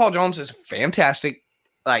 John Paul Jones is fantastic.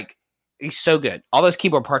 Like, he's so good. All those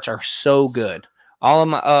keyboard parts are so good. All of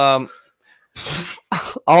my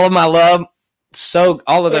love,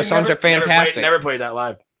 all of those songs are fantastic. Never played that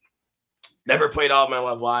live. Never played All of My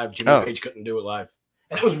Love live. Jimmy Page couldn't do it live.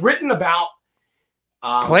 And it was written about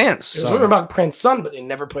Plant's. It was written about Plant's son, but they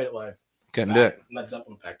never played it live. Couldn't do it. Led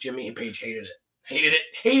Zeppelin fact. Jimmy Page hated it.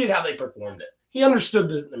 Hated how they performed it. He understood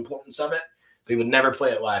the importance of it, but he would never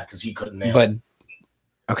play it live because he couldn't nail it.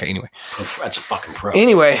 Okay, anyway. That's a fucking pro.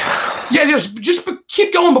 Anyway. Yeah, just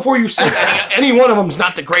keep going before you say any one of them is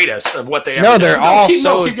not the greatest of what they ever did. They're all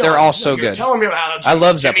so good. Telling me about I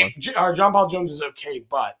love Zeppelin. John Paul Jones is okay,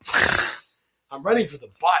 but I'm ready for the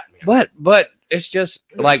butt, man. But it's just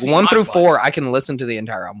like 1 through 4, I can listen to the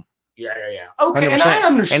entire album. Yeah. Okay, 100%. And I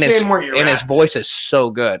understand where you're at. And his voice is so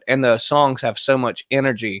good, and the songs have so much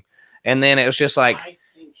energy. And then it was just like,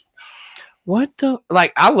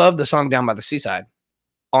 I love the song Down by the Seaside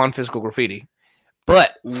on Physical Graffiti.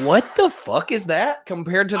 But what the fuck is that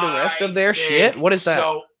compared to the rest of their shit? What is that?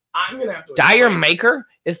 So I'm going to have to... Dire Maker?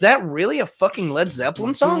 Is that really a fucking Led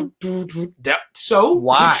Zeppelin song? So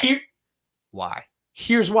why? Why?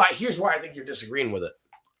 Here's why I think you're disagreeing with it.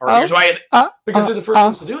 Or here's why because they're the first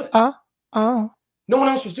ones to do it. No one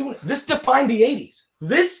else was doing it. This defined the 80s.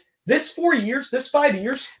 This 4 years, this 5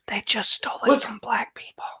 years, they just stole it from black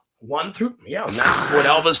people. 1 through and that's what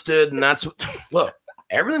Elvis did, and that's what look,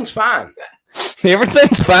 everything's fine.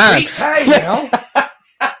 Everything's fine.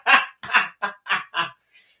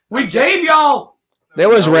 We gave y'all. There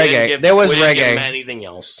was reggae. There was reggae. Anything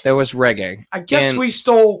else? There was reggae. I guess we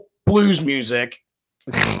stole blues music.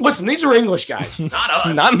 Listen, these are English guys, not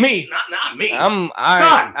us. Not me. Not me.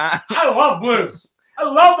 I love blues. I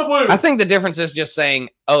love the blues. I think the difference is just saying,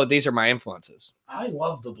 "Oh, these are my influences." I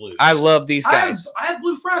love the blues. I love these guys. I have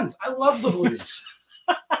blue friends. I love the blues.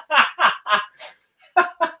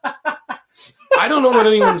 I don't know what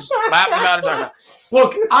anyone's laughing about or talking about.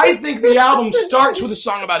 Look, I think the album starts with a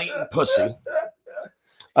song about eating pussy.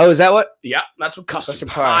 Oh, is that what? Yeah, that's what Custard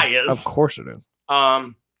Pie is. Of course it is.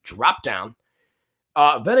 Drop Down.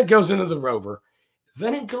 Then it goes into The Rover.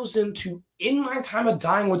 Then it goes into In My Time of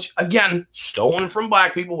Dying, which, again, stolen from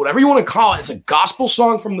black people, whatever you want to call it. It's a gospel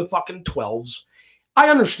song from the fucking 12s. I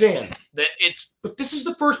understand that but this is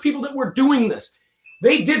the first people that were doing this.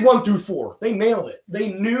 They did 1 through 4. They nailed it.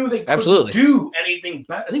 They knew they couldn't do anything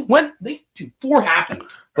better. I think 4 happened.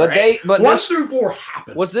 But right? 1 through 4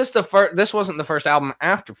 happened. Was this the first? This wasn't the first album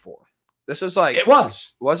after 4. This was like it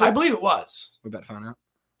was. Was it? I believe it was. We better find out.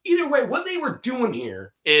 Either way, what they were doing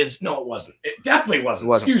here is no, it wasn't. It definitely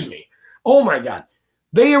wasn't. Excuse me. Oh my God.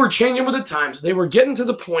 They were changing with the times. They were getting to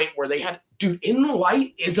the point where they had, dude, In the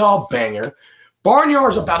Light is a banger.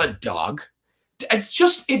 Barnyard's about a dog. It's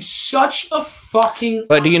such a fucking.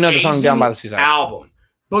 But do you know the song Down by the Seaside album?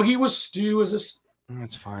 Boogie with Stu is a.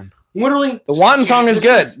 That's fine. Literally, the Wanton song is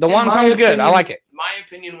good. The Wanton song is good. I like it. My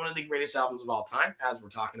opinion, one of the greatest albums of all time, as we're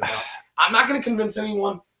talking about. I'm not going to convince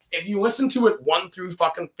anyone. If you listen to it 1 through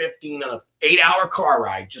fucking 15 on an 8-hour car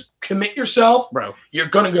ride, just commit yourself, bro. You're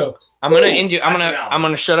gonna go. I'm gonna end you. I'm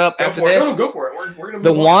gonna shut up after this. No, go for it. We're gonna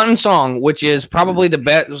the Wanton song, which is probably the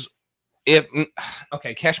best.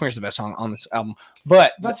 Cashmere's the best song on this album,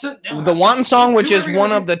 but that's it. No, the Wanton song, which is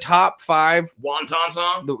one of the top 5 Wanton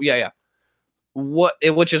song.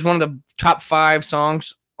 Which is one of the top 5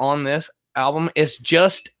 songs on this album, is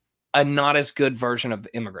just a not as good version of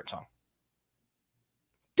the Immigrant Song.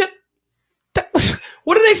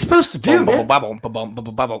 What are they supposed to do? I know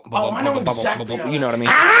exactly. You know what I mean?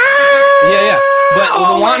 Yeah.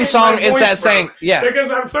 But the Wanton song is that saying, because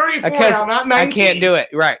I'm 34 now, not 19. I can't do it.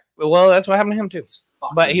 Right. Well, that's what happened to him too.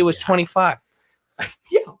 But he was 25.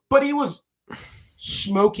 Yeah, but he was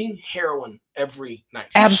smoking heroin every night.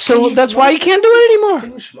 Absolutely. That's why he can't do it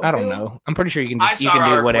anymore. I don't know. I'm pretty sure you can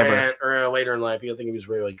do whatever. Or later in life, I think he was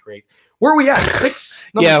really great. Where are we at? 6?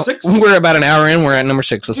 Number 6? We're about an hour in. We're at number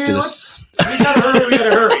 6. Let's do this. We gotta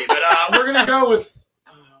hurry. But we're gonna go with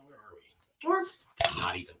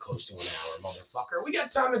not even close to an hour, motherfucker. We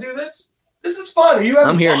got time to do this. This is fun. Are you having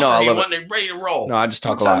I'm here. fun? No, I Are you love it. ready to roll? No, I just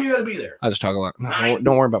talk what a lot. time you got to be there? I just talk a lot. No, Nine.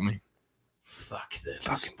 don't worry about me. Fuck this.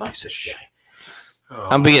 Fucking Fuck piece of this shit. guy. Oh,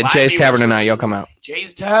 I'll be at live Jay's viewers Tavern are- tonight. Y'all come out.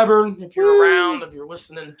 Jay's Tavern, if you're around, if you're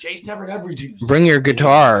listening. Jay's Tavern every Tuesday. Bring your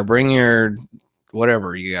guitar. Bring your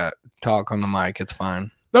whatever you got. Talk on the mic. It's fine.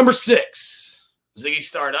 Number 6, Ziggy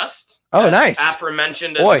Stardust. Oh, As nice.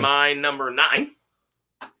 Aforementioned as Boy. my number 9.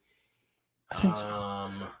 I think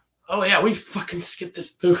so. Oh yeah, we fucking skipped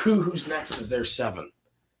this. The Who's next is their 7.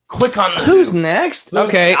 Click on the Who's Who. next? Who-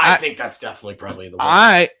 Okay, I I think that's definitely probably the one.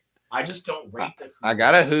 I just don't rate the Who. I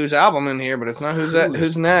got a Who's album in here, but it's not Who's that. Who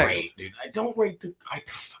Who's is next? great, dude. I don't rate the.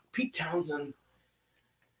 Pete Townsend.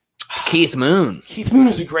 Keith Moon. Keith Moon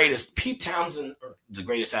is the greatest. Pete Townsend, or the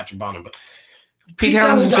greatest after Bonham, but Pete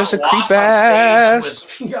Townsend's got just a lost creep on stage ass.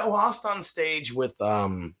 He got lost on stage with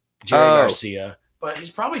Jerry Oh. Garcia, but he's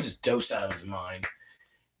probably just dosed out of his mind.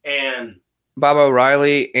 And Bob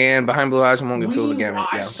O'Reilly and Behind Blue Eyes and Won't Get Fooled Again. I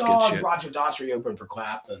Yeah, it's saw good shit. Roger Daughtry open for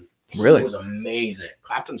Clapton. Really? He was amazing.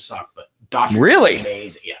 Clapton sucked, but Daughtry Really? was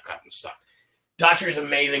amazing. Yeah, Clapton sucked. Daughtry was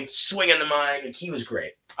amazing, swinging the mic, and he was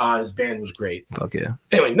great. His band was great. Fuck yeah.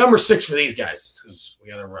 Anyway, number 6 for these guys, because we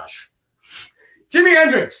got to rush. Jimi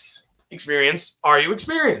Hendrix, Experience. Are You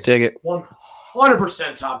Experienced? Dig it.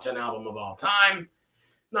 100% top 10 album of all time.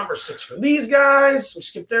 Number 6 for these guys. We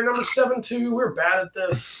skipped their number 7 too. We're bad at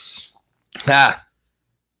this. Ah.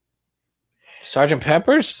 Sergeant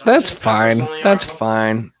Pepper's? Sgt. That's Pepper's fine. on the That's album.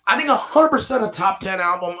 fine. I think 100% a top 10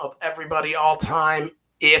 album of everybody all time.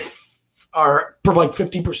 For like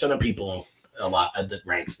 50% of people that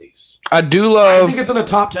ranks these. I do I love. think it's in the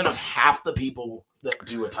top 10 of half the people that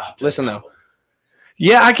do a top 10. Listen, though. album.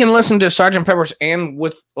 Yeah, I can listen to Sergeant Pepper's and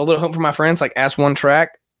With a Little Help from My Friends, like as one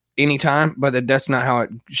track anytime, but that's not how it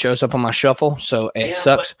shows up on my shuffle, so it Yeah,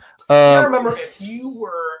 sucks. I remember if you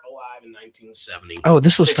were alive in 1970. Oh,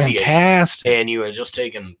 this was 68, fantastic. And you had just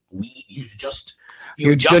taken weed.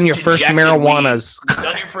 You've done your first injected marijuanas. weed. You've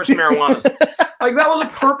done your first marijuanas. Like that was a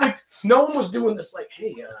perfect. No one was doing this. Like,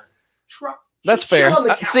 hey, try. That's just chill fair. on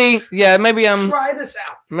the couch. See, yeah, maybe Try this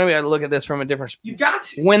out. maybe I look at this from a different. You got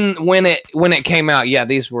to. When it came out, yeah,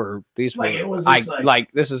 these were Like, it was I just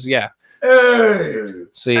like- this is yeah. Hey,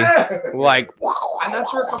 See, hey. like And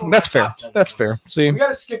that's where a couple of that's my fair. top 10s That's come. fair. See, We got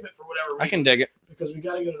to skip it for whatever reason. I can dig it. because we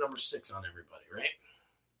got to go to number 6 on everybody,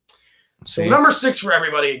 right? See, So number 6 for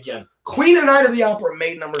everybody again. Queen and Night of the Opera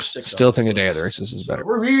made number 6. still on think this A Day of the list. Races is So better.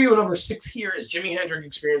 review number 6 here is Jimi Hendrix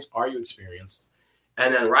Experience. Are You Experienced?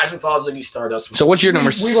 And then Rise and Fall of Ziggy Stardust. So what's your number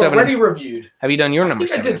We've 7? already reviewed. Have you done your number I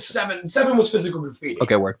think 7? I did 7. 7 was Physical Graffiti.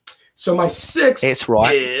 Okay, word. So my 6 It's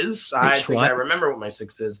right. is, I It's think right. I remember what my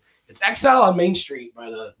 6 is. It's Exile on Main Street by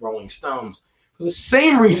the Rolling Stones. For the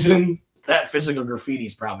same reason that Physical Graffiti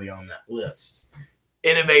is probably on that list.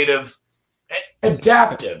 Innovative,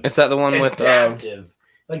 adaptive. Is that the one with adaptive.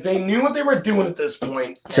 Like they knew what they were doing at this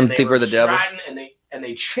point. and Sympathy they for were the Devil? trying- And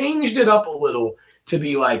they changed it up a little to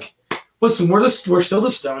be like, listen, we're still the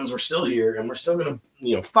Stones, we're still here, and we're still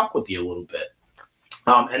gonna fuck with you a little bit.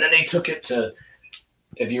 And then they took it to,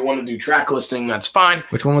 if you want to do track listing, that's fine.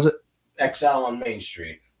 which one was it? Exile on Main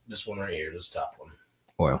Street. This one right here, this top one.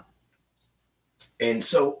 Oil. And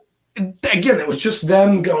so again, it was just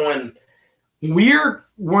them going, we're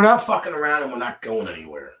not fucking around and we're not going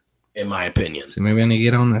anywhere, in my opinion. So maybe I need to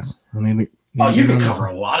get on this. Maybe. Oh, you can cover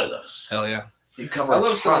a lot of those. Hell yeah. You cover I a love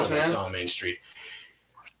ton Stones, of man. Exile on Main Street.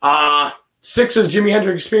 6 is Jimi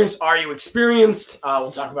Hendrix Experience. Are You Experienced?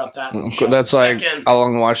 We'll talk about that in just That's a like second.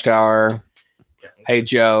 Along the Watchtower. Yeah, Hey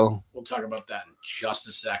Joe. We'll talk about that in just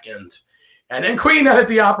a second. And then Queen Night at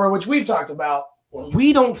the Opera, which we've talked about. Well,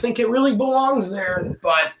 we don't think it really belongs there,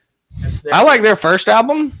 but it's there. I like their first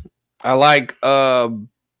album. I like I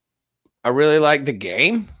really like The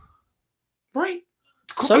Game. Right.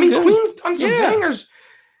 So I mean, good. Queen's done some Yeah. bangers.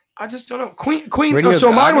 I just don't know. Queen. Radio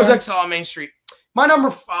So mine was Gaga? Exile on Main Street. My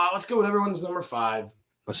number 5. Let's go with everyone's number 5.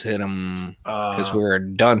 Let's hit them because Uh, we're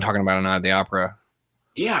done talking about A Night at the Opera.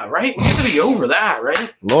 yeah, right. We have to be over that,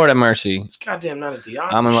 right? Lord have mercy. It's goddamn Night at the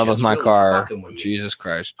Opera. I'm in love with Shit's my really car. fucking with me. Jesus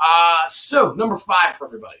Christ. So number 5 for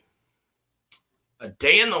everybody. A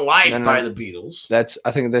Day in the Life No. by the Beatles. That's.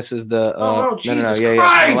 I think this is the. Oh, Jesus Yeah, the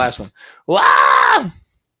Christ. last one. Wow.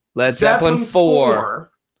 Led Zeppelin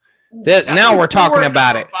 4. This- Zeppelin now we're talking 4,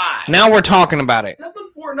 about number it. 5. Now we're talking about it. Zeppelin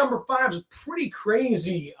 4 number 5 is a pretty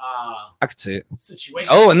crazy I could see it. situation.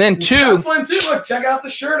 Oh, and then 2. Zeppelin 2. Look, check out the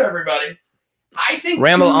shirt, everybody. I think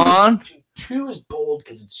Ramble 2 is- On. 2 is bold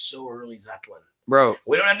because it's so early Zeppelin. Bro,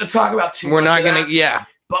 We don't have to talk about 2. we're much not of going that, to. Yeah.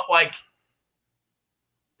 But like,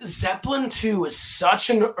 Zeppelin 2 is such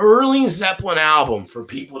an early Zeppelin album for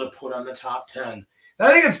people to put on the top 10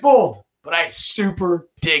 I think it's bold, but I super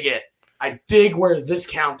dig it. I dig where this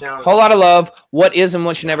countdown. Whole Lot of Love. What is and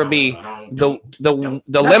what should never be. The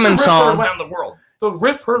Lemon riff song. Heard around the world. The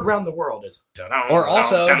riff heard around the world is. Or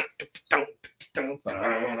also.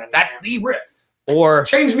 That's the riff. Or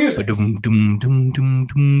change music.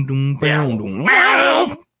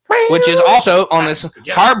 Which is also on this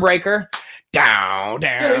Heartbreaker. Down.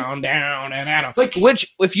 Like,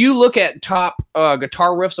 which, if you look at top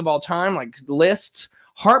guitar riffs of all time, like lists,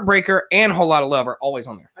 Heartbreaker and Whole Lot of Love are always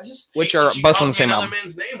on there. Which are both on the same album.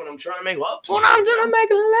 Man's name when I'm trying to make love to when you. I'm gonna make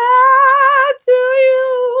love to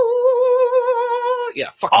you. Yeah,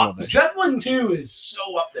 fucking love Zeppelin 2 is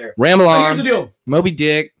so up there. Ramble But On. here's the deal. Moby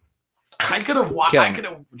Dick. I could have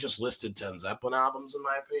just listed 10 Zeppelin albums in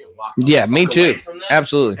my opinion. Yeah, me too.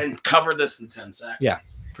 Absolutely. And covered this in 10 seconds. Yeah,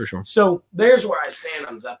 for sure. So there's where I stand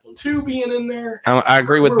on Zeppelin 2 being in there. I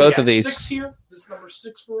agree with both of these. 6 here. This is number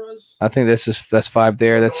 6 for us. I think that's 5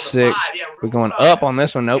 there. That's 6. Yeah, we're going up on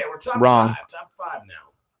this one. Nope. Yeah, we're top Wrong. 5, top 5 now.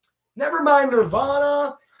 Never mind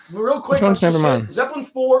Nirvana. Real quick. Which one's let's just Nevermind? hit Zeppelin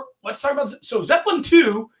 4. Let's talk about Zeppelin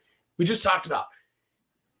 2. We just talked about.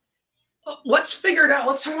 Let's figure it out.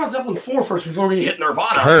 Let's talk about Zeppelin 4 first before we hit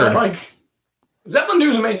Nirvana. Heard. Like, Zeppelin 2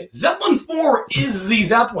 is amazing. Zeppelin 4 is the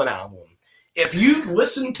Zeppelin album. If you've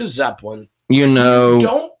listened to Zeppelin, you know,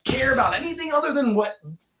 don't care about anything other than what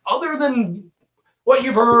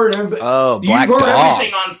you've heard. Oh, Black You've heard Dog.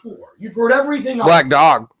 everything on 4. You've heard everything on Black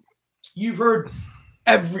Dog. You've heard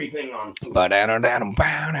everything on 4.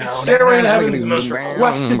 Stairway to Heaven is the most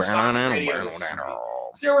requested song on radio.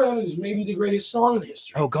 Stairway to Heaven is maybe the greatest song in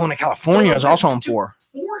history. Oh, Going to California is also on 4.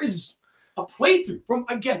 4 is a playthrough from,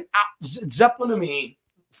 again, Zeppelin to me.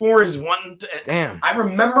 4 is one. Damn. I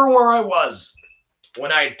remember where I was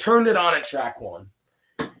when I turned it on at track 1,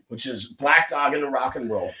 which is Black Dog and the Rock and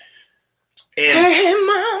Roll. And, Hey,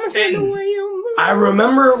 Mama, say the way you move. I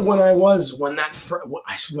remember when I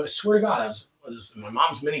swear to God, I was in my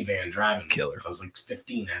mom's minivan driving. Killer. I was like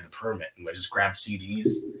 15, I had a permit, and I just grabbed CDs.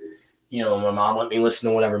 You know, my mom let me listen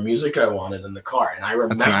to whatever music I wanted in the car. And I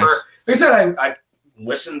remember, nice. like I said, I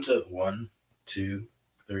listened to 1, 2,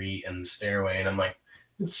 3, and Stairway, and I'm like,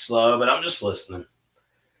 it's slow, but I'm just listening.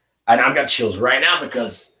 And I've got chills right now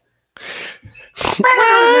because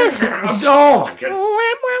oh my goodness.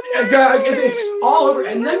 It's all over.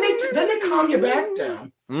 And then they calm you back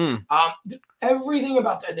down. Everything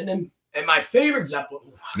about that. And my favorite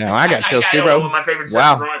Zeppelin. No, I got chills too, I don't know bro. what my favorite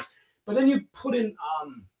Wow. Zeppelin is. But then you put in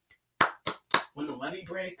When the Levee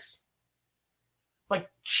Breaks. Like,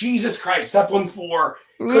 Jesus Christ, Zeppelin 4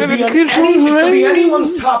 could be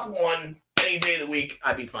anyone's top 1 any day of the week.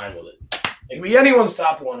 I'd be fine with it. It could be anyone's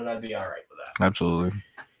top 1, and I'd be all right with that. Absolutely.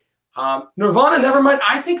 Nirvana, Nevermind.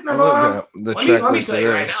 I think Nirvana. The Let me tell you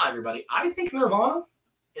there right is. now, everybody. I think Nirvana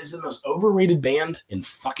is the most overrated band in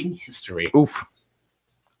fucking history. Oof.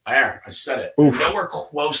 There, I said it. Oof. Nowhere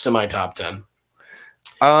close to my top 10.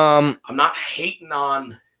 Um, I'm not hating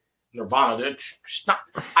on Nirvana. It's just not.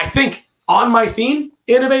 I think On My Theme,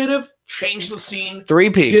 innovative, changed the scene,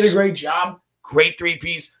 3-piece. did a great job, great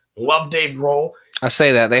 3-piece. Love Dave Grohl. I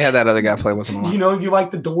say that. They had that other guy play with them a lot. You know, if you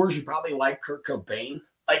like the Doors, you probably like Kurt Cobain.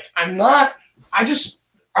 Like, I'm not. I just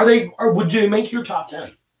would you make your top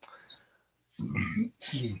 10?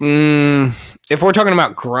 If we're talking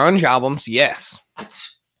about grunge albums, yes.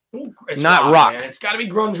 It's Not rock. Man. It's got to be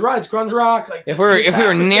grunge rock. It's grunge rock. Like If we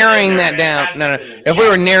were narrowing that down, no. If we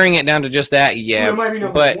were narrowing it down to just that, yeah. It might be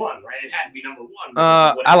number but 1, right? It had to be number 1.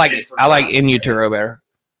 I like In Utero better.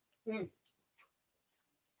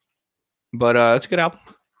 But it's a good album.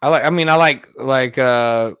 I like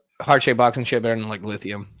Heart Shaped Box and shit better than like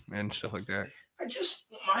Lithium and stuff like that.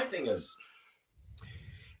 My thing is,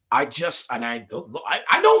 I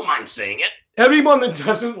don't mind saying it. Everyone that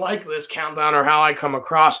doesn't like this countdown or how I come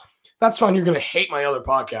across, that's fine. You're going to hate my other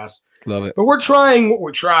podcast. Love it. But we're trying what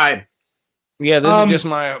we tried. Yeah, this is just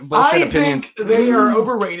my bullshit opinion. I think they are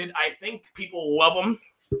overrated. I think people love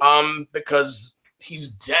him because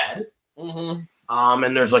he's dead. Mm-hmm.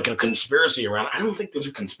 And there's like a conspiracy around it. I don't think there's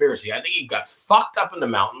a conspiracy. I think he got fucked up in the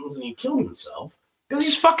mountains and he killed himself because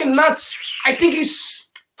he's fucking nuts. I think he's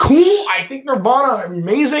cool. I think Nirvana are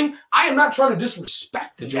amazing. I am not trying to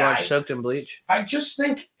disrespect the Did you guy. watch Soaked in Bleach? I just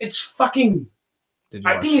think it's fucking. Did you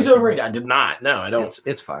I watch think he's Soaked in overrated. I did not. No, I don't.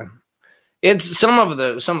 It's fine. It's some of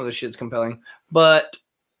the shit's compelling, but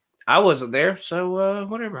I wasn't there, so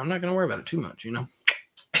whatever. I'm not gonna worry about it too much, you know.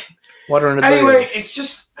 Water under the Anyway, bridge. it's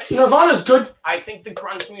just Nirvana's good. I think the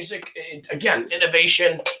grunge music, again,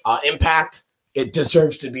 innovation, impact. It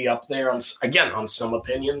deserves to be up there on some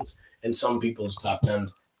opinions and some people's top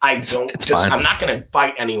 10s. I'm not going to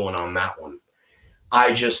fight anyone on that one.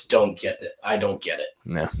 I just don't get it. I don't get it.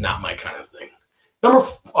 No. It's not my kind of thing.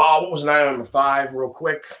 What was number 5? Real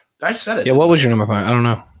quick, I said it. Yeah, what was your number 5? I don't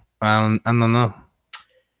know. I don't know.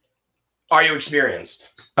 Are you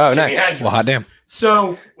experienced? Oh, Jimi nice. Hendrix. Well, hot damn.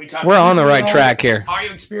 So We're on the right track here. Are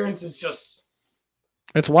you experienced? Is just.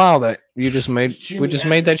 It's wild that we just made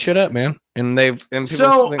that shit up, man. And people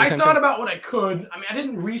So think the I same thought thing. about what I could. I mean, I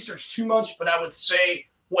didn't research too much, but I would say,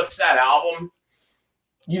 what's that album?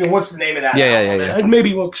 You know, what's the name of that album? Yeah. I'd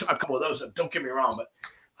maybe look a couple of those up. Don't get me wrong, but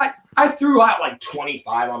I threw out like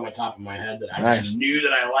 25 on my top of my head that I just knew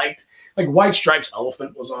that I liked. Like White Stripes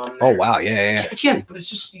Elephant was on there. Oh, wow. Yeah. Again, but it's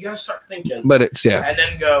just, you got to start thinking. But it's, yeah. And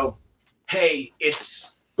then go, hey,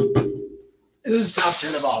 this is top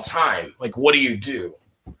 10 of all time. Like, what do you do?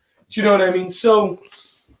 Do you know what I mean? So,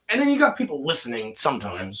 and then you got people listening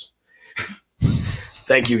sometimes.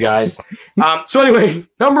 Thank you, guys. So anyway,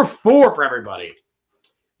 number 4 for everybody.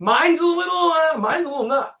 Mine's a little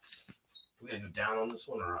nuts. We gotta go down on this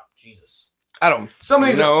one or up? Jesus. I don't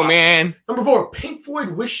Somebody's know, man. Number 4, Pink Floyd,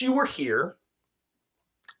 Wish You Were Here.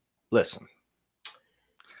 Listen.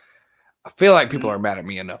 I feel like people are mad at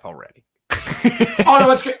me enough already. Oh, no,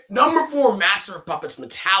 that's good. Number 4, Master of Puppets,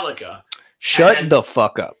 Metallica. Shut the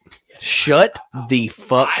fuck up. Shut the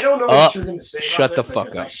fuck up. I don't know what you're going to say about Shut the that fuck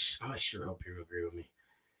because up. I sure hope you agree with me.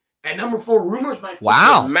 And number 4, Rumors by Fleetwood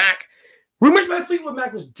Wow. Mac. Rumors by Fleetwood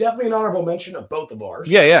Mac was definitely an honorable mention of both of ours.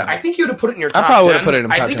 Yeah. I think you would have put it in your top 10. I probably would have put it in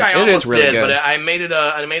top 10. I think I It almost is really did, good. but I made it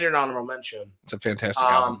an honorable mention. It's a fantastic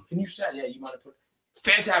album. And you said, yeah, you might have put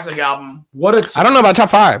fantastic album. What a I don't know about top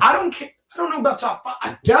 5. I don't care. I don't know about top 5.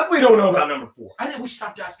 I definitely don't know about number 4. I think we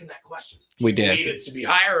stopped asking that question. We Do you did. need it to be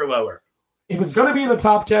higher or lower? If it's going to be in the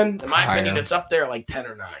top 10, in my Higher. opinion, it's up there like 10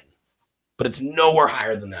 or 9. But it's nowhere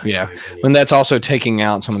higher than that. Yeah. in my opinion. And that's also taking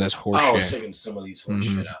out some of this horse Oh, shit. taking some of these horse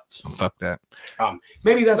Mhm. shit out. Fuck that.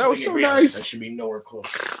 Maybe that's That what was we so agree on. nice. That should be nowhere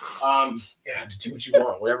close. Yeah, just do what you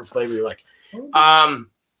want, whatever flavor you like.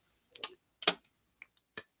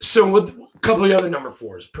 So with a couple of the other number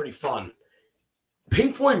 4s, pretty fun.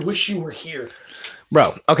 Pink Floyd, Wish You Were Here.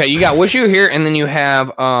 Bro, okay, you got Wish You Were Here, and then you have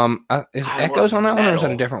is I Echoes on that one, or is that a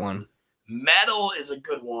Metal. different one? Metal is a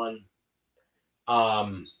good one.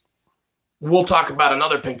 We'll talk about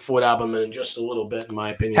another Pink Floyd album in just a little bit, in my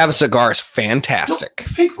opinion. Have a Cigar is fantastic. No,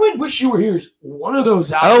 Pink Floyd, Wish You Were Here is one of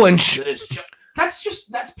those albums. Oh, and that is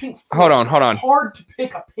that's Pink Floyd. Hold on. It's hard to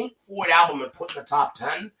pick a Pink Floyd album and put in the top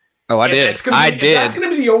 10. Oh, I If did. it's gonna be- if that's going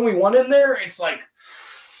to be the only one in there. It's like,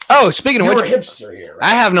 Oh, speaking of you're which, a hipster here.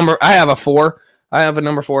 Right? I have a 4. I have a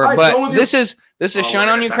number 4, All right, go but with this your- is Oh, Shine we're On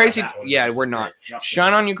gonna You talk about Crazy. that one Yeah, just we're a not. minute. Just a Shine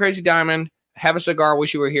minute. On You Crazy Diamond. Have a Cigar.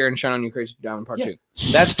 Wish You Were Here, and Shine On You Crazy Diamond Part Yeah. 2.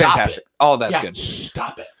 That's Stop fantastic. it. Oh, that's Yeah, good.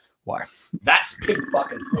 Stop it. Why? That's Pink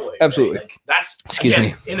fucking Floyd. Absolutely. Right? Like, that's Excuse again,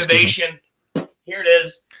 me. Innovation. Here it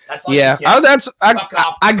is. That's all Yeah. you get. Oh, that's Fuck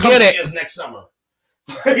off. I Come get see it. us next summer.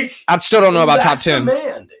 Like, I still don't know about top that's the 10.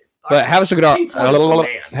 man, dude. But Have a Cigar. Pink Floyd's the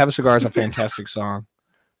man. Have a Cigar is a fantastic song.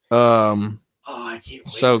 Oh, I can't wait.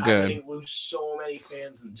 So I'm good. gonna lose so many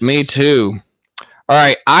fans. And just Me too. All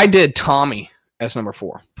right, I did Tommy as number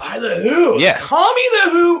 4. By the Who. Yeah. Tommy the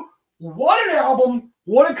Who. What an album.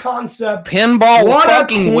 What a concept. Pinball What a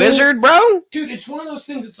fucking cool- wizard, bro. Dude, it's one of those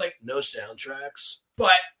things. It's like no soundtracks,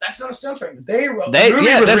 but that's not a soundtrack. They wrote. They- the movie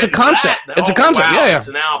yeah, was that's a written concept. that. It's a Oh, concept. wow, Yeah, yeah. It's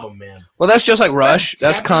an album, man. Well, that's just like Rush.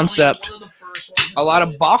 That's definitely concept. one of the first ones A lot that of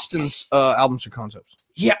did it. Boston's albums are concepts.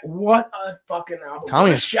 Yeah, what a fucking album. Tommy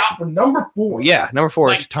What a is- shout for number 4. Yeah, number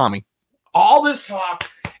 4 is Like, Tommy, all this talk,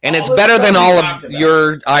 and all it's this better stuff than we all talked of about.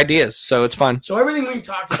 your ideas, so it's fine. So everything we've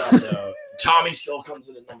talked about, though, Tommy still comes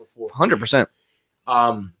in at number 4. 100%.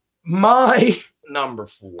 My number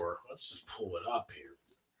 4. Let's just pull it up here.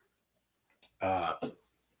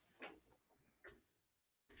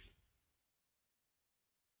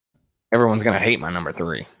 Everyone's gonna hate my number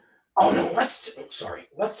 3, Oh no, let's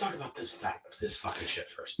talk about this fucking shit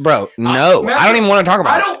first. bro. No, Master- I don't even want to talk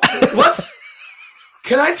about I it. don't. Let's.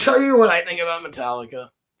 Can I tell you what I think about Metallica?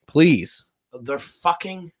 Please. They're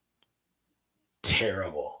fucking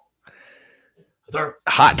terrible. They're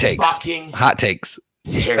Hot takes. fucking Hot takes.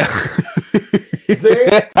 terrible.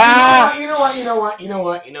 They, you know what?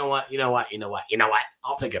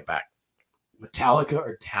 I'll take it back. Metallica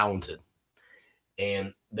are talented,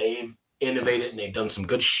 and they've innovated, and they've done some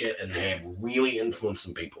good shit, and they have really influenced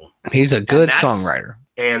some people. He's a good that's- songwriter.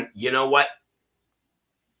 And you know what?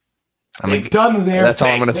 I mean, They've done their that's all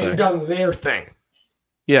thing. I'm gonna They've say. done their thing.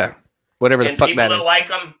 yeah, whatever the And fuck people that that is. like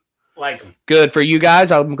them. Good for you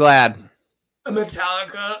guys. I'm glad.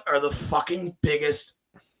 Metallica are the fucking biggest.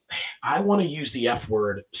 I want to use the F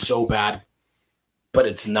word so bad, but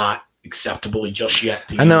it's not acceptable just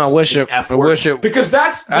yet. I know. I wish it. Because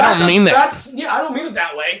that's I don't mean that. I don't mean it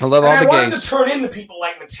that way. I love all the I want it gays. to turn into people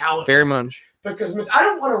like Metallica. Very much. Because I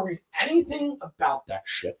don't want to read anything about that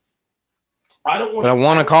shit. I don't want. But I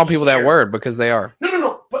want to call people that word because they are.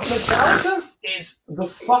 No. But Metallica is the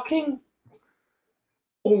fucking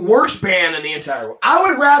worst band in the entire world. I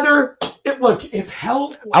would rather if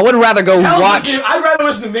hell. I would rather go watch. I'd rather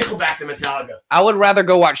listen to Nickelback than Metallica. I would rather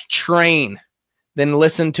go watch Train than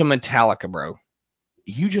listen to Metallica, bro.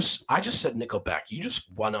 I just said Nickelback. You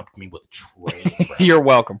just one upped me with Train. You're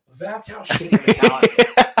welcome. That's how shitty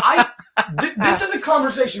Metallica. This is a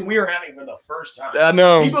conversation we are having for the first time. I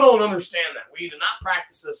know. People don't understand that. We do not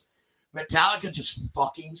practice this. Metallica just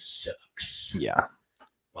fucking sucks. Yeah.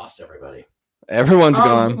 Lost everybody. Everyone's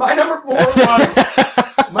gone. My number 4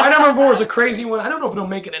 is a crazy one. I don't know if it'll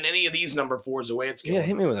make it in any of these number 4s the way it's going. Yeah,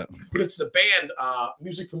 hit me with it. But it's the band,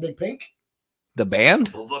 Music from Big Pink. The band?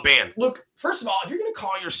 The band. Look, first of all, if you're going to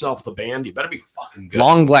call yourself the band, you better be fucking good.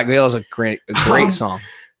 Long Black Veil is a great song.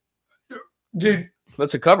 Dude.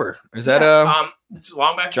 That's a cover. Is that it's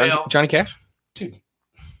Long Black Veil. Johnny Cash? Dude.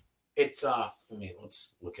 It's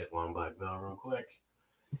let's look at Long Black Veil real quick.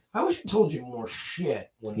 I wish I told you more shit.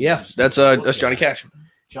 That's Johnny Cash.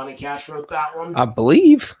 Johnny Cash wrote that one, I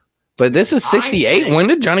believe. But this is 68. When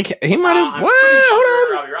did Johnny Cash? He might have. I'm pretty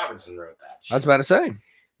sure Robbie Robertson wrote that shit. I was about to say.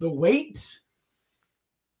 The Weight.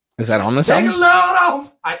 Is that on this Take a album? load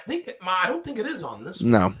off. I don't think it is on this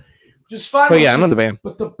one. No. Just fine. But yeah, I know the band.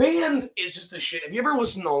 But the band is just the shit. If you ever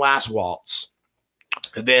listen to The Last Waltz,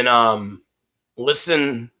 then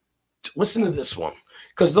listen to this one.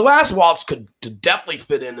 Because The Last Waltz could definitely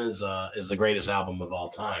fit in as the greatest album of all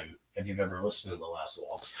time, if you've ever listened to The Last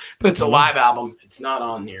Waltz. But it's a live album. It's not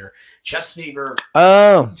on here. Chest Fever.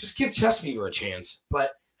 Oh. Just give Chest Fever a chance.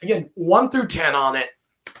 But again, 1 through 10 on it.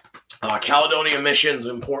 Caledonia Mission's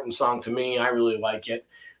an important song to me. I really like it.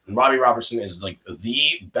 And Robbie Robertson is like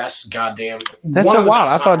the best goddamn. That's so wild.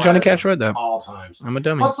 I thought Johnny Cash wrote that. All times. I'm a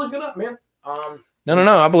dummy. Let's look it up, man.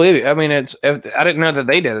 No. I believe it. I mean, I didn't know that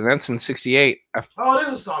they did it. That's in 68. It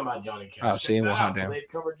is a song by Johnny Cash. Oh, see, well, how damn. They've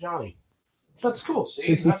covered Johnny. That's cool. See,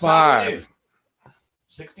 65. That's how they do.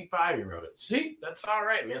 65, he wrote it. See, that's all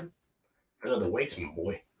right, man. I know the Weight's my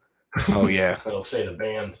boy. Oh yeah. It'll say the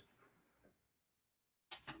band.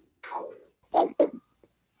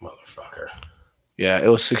 Motherfucker. Yeah, it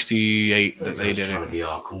was 68 that they did trying it. to be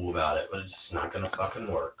all cool about it, but it's just not gonna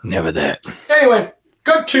fucking work. Never that. Anyway,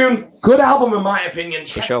 good tune, good album in my opinion.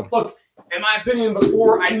 For sure. Look, in my opinion,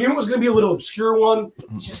 before I knew it was gonna be a little obscure one.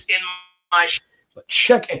 It's just in my. But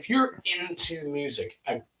check if you're into music,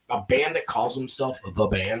 a band that calls themselves the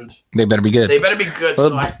band. They better be good. They better be good. Well,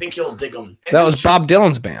 so I think you'll dig them. And that was Bob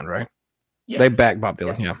Dylan's band, right? Yeah. They backed Bob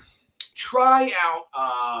Dylan. Yeah. Try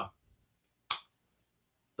out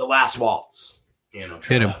The Last Waltz. Try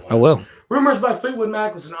Hit him. that one. I will. Rumors by Fleetwood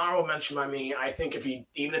Mac was an honorable mention by me. I think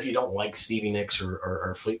even if you don't like Stevie Nicks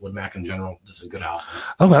or Fleetwood Mac in general, this is a good album.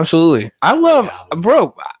 Oh, absolutely. I love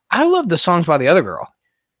the songs by the other girl.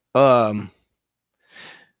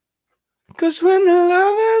 Because when the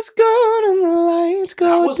love is gone and the lights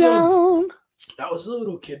go down. That was a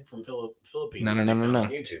little kid from Philippines. No. On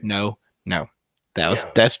YouTube. No.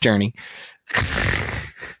 That's Journey.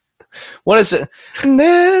 What is it?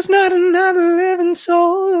 There's not another living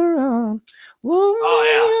soul around.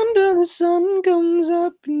 Under the sun comes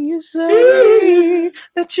up and you say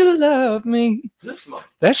that you love me.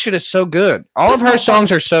 That shit is so good. All of her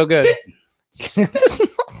songs are so good.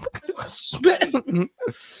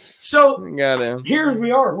 So Goddamn. Here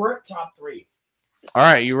we are. We're at top 3. All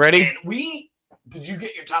right, you ready? And did you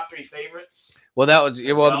get your top 3 favorites? Well, that was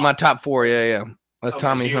my top 4. Yeah. That's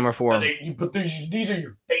Tommy's number 4. But these are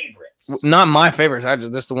your favorites. Not my favorites.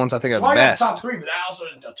 Just the ones I think are the best. I got top 3, but I also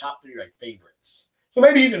did the top 3 like favorites. So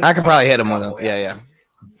maybe you can. I could probably hit them with them. Yeah.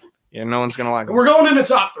 Yeah, no one's gonna like them. We're going into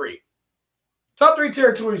top 3. Top 3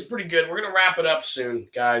 territory is pretty good. We're gonna wrap it up soon,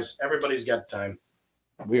 guys. Everybody's got time.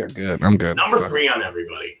 We are good. I'm good. Number 3 on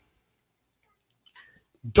everybody.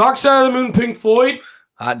 Dark Side of the Moon, Pink Floyd.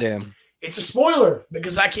 Hot damn. It's a spoiler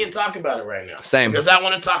because I can't talk about it right now. Same. Because I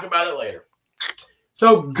want to talk about it later.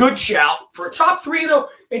 So good shout. For a top 3, though,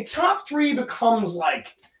 a top 3 becomes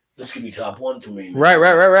like, this could be top 1 for me.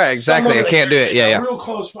 Right. Exactly. I can't do it. Yeah. Real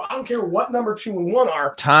close. I don't care what number 2 and 1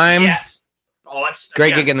 are. Time. Yet. Oh, it's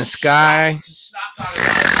Great Gig in the Sky. Stop talking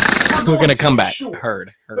about it. We're going to come back. Sure.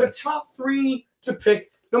 Heard. But a top 3 to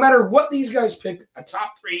pick, no matter what these guys pick, a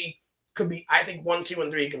top 3 could be, I think 1, 2,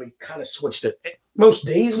 and 3 can be kind of switched at most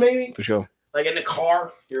days, maybe. For sure. Like in the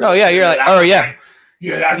car. You're like,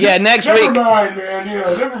 Yeah, next never week. Mind, man. Yeah,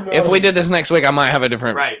 never mind. If we did this next week, I might have a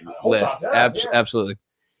different list. Absolutely.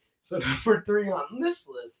 So number 3 on this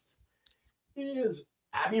list is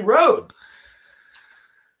Abbey Road.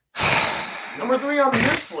 Number 3 on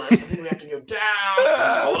this list, I think we have to go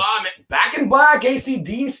down. Hold on, Back in Black,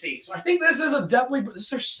 AC/DC. So I think this is this is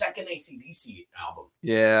their second AC/DC album.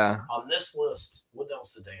 Yeah. On this list, what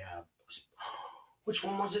else did they have? Which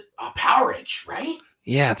one was it? Powerage, right?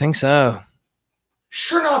 Yeah, I think so.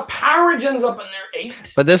 Sure enough, Powerage ends up in their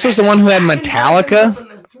 8. But this was the one who had Back in Black ends Metallica. up in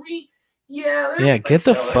their 3. Yeah. Yeah, get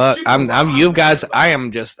the fuck. super I'm you guys. popular. I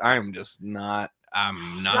am just not.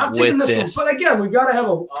 I'm not taking with this this. one, but again, we've got to have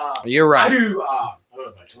a. You're I right. do. I don't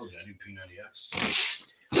know if I told you I do P90X.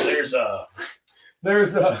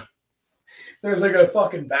 There's like a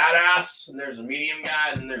fucking badass, and there's a medium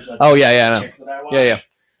guy, and there's a chick that I watch. Yeah.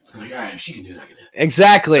 I'm like, all right, if she can do that, I can do it.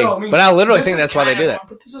 Exactly. So, I mean, but I literally this think is that's why they do kinda- that.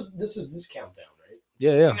 But this is this countdown, right?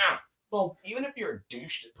 Yeah. Nah. Well, even if you're a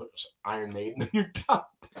douche that puts Iron Maiden in your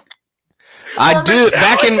top, I or do.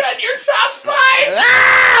 Back in. Metallica your top 5.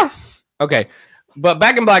 Ah! Okay. But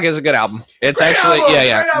Back in Black is a good album. It's Great actually, album,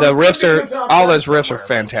 yeah. great The album. riffs Could be are, in the top all 5 those riffs are somewhere, but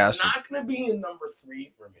fantastic. It's not going to be in number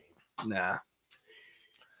 3 for me. Nah.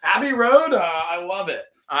 Abbey Road, I love it.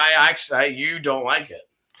 You don't like it.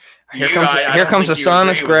 Here You- comes, I Here don't Comes the think you Sun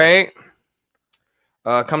agree is with great.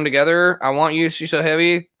 Come Together. I Want You, She's So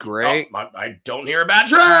Heavy. Great. Oh, I don't hear a bad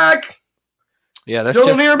track. Yeah, that's Still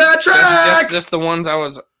just, don't hear a bad track. that's just the ones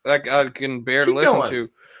I can bear to Keep listen going. to.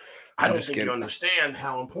 I don't just think kidding. you understand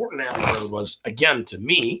how important Abbey Road was, again, to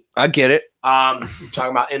me. I get it. Talking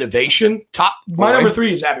about innovation. My Boy. number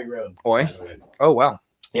 3 is Abbey Road. Boy. by the way. Oh, wow.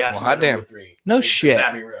 Yeah, it's Well, my hot damn. number 3. No It's shit.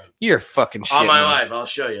 Abbey Road. You're fucking shit. On my man. life, I'll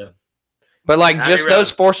show you. But like Abbey just Road. those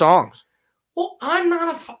 4 songs. Well, I'm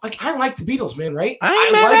not I like the Beatles, man, right? I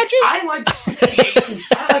ain't mad at you. I like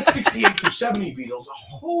 68 through 70 Beatles a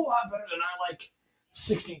whole lot better than I like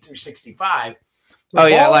 60 through 65. Oh,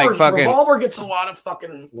 yeah, like fucking- Revolver gets a lot of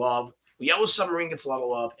fucking love. Yellow Submarine gets a lot of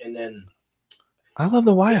love, and then I love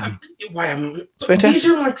the White Album. White Album. It's fantastic.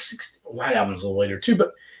 These are like 60. White Album's a little later too,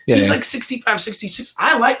 but Yeah. he's like 65, 66.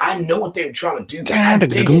 I know what they were trying to do. Da, I da,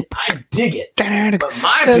 dig da, it. I dig it. But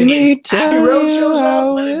my Let me opinion, tell Abbey Road shows up,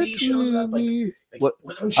 how Let It it Be shows up, like What?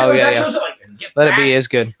 when shit Oh, like yeah, that yeah. shows up, like Get Let It Back, Be is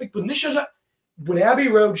good. like when this shows up, when Abbey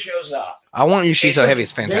Road shows up, I Want You, She's it's So like Heavy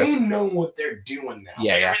is fantastic. They know what they're doing now.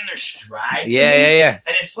 Yeah, they're yeah. in their stride. Yeah.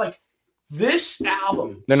 And it's like this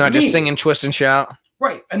album. They're to not just me- singing Twist and Shout.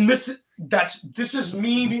 right. And this is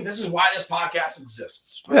me. This is why this podcast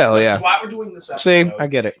exists. Hell This yeah. is why we're doing this See, episode. I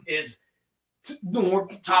get it. Is no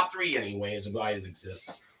top 3 anyway is why it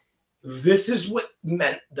exists. This is what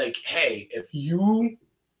meant, like, hey, if you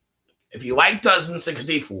like Dozen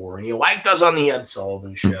 64 and you like Does on the Ed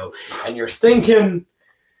Sullivan Show, and you're thinking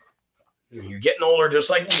you're getting older just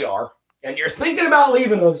like we are, and you're thinking about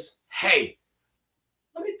leaving us, hey,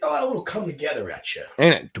 let me throw out a little Come Together at you.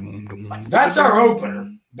 Ain't it? Dum, dum, That's our opener,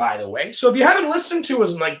 by the way. So if you haven't listened to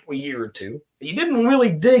us in like a year or two, you didn't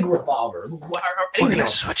really dig Revolver or We're anything gonna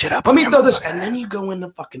else. switch it up. Let me here, throw this, motherfucker. and then you go into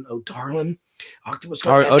fucking Oh Darling, Octopus.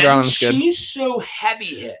 Oh, and Oh then Darling's good. She's So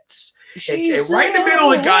Heavy hits. It's right in the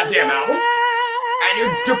middle of the goddamn album, and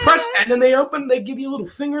you're depressed. And then they give you a little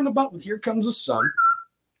finger in the butt with Here Comes the Sun.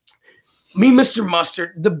 Me, Mr.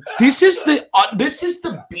 Mustard. This is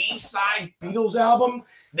the B-side Beatles album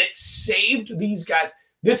that saved these guys.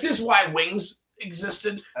 This is why Wings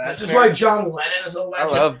existed. That's this is fair. why John Lennon is a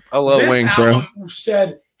legend. I love This Wings, bro. album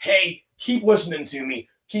said, "Hey, keep listening to me.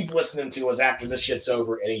 Keep listening to us after this shit's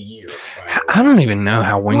over in a year." I don't even know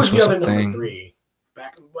how Who Wings the was other a number thing. 3?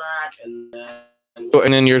 Back in Black, and then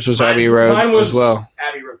And then yours was Abbey Road mine was as well.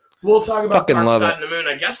 Abbey Road. We'll talk about Fucking Dark love Side of the Moon,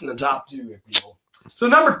 I guess, in the top 2. People. So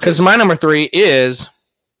number 2. Because my number 3 is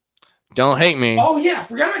Don't Hate Me. Oh yeah, I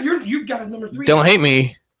forgot about you've got a number 3. Don't Hate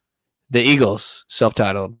Me. The Eagles,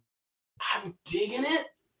 self-titled. I'm digging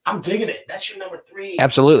it. That's your number 3.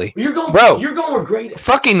 Absolutely. You're going, Bro. You're going with great.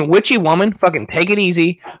 Fucking Witchy Woman. Fucking Take It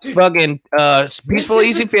Easy. Dude, Fucking Peaceful this is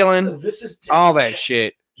Easy Feeling. This is All that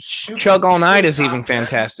shit. Super Chug All Night duper is even top 10,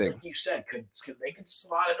 fantastic. Like you said, they could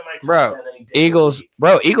slot into my top Bro, 10 any day of the Eagles. week.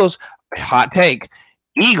 Bro, Eagles. Hot take.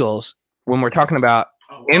 Eagles, when we're talking about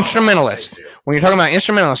Oh, wow, instrumentalists. I'll take two. When you're talking about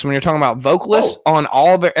instrumentalists, when you're talking about vocalists on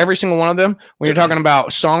all of every single one of them, when you're talking about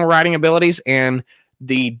songwriting abilities and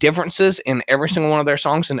the differences in every single one of their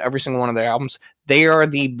songs and every single one of their albums, they are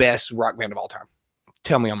the best rock band of all time.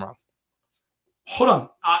 Tell me I'm wrong. Hold on.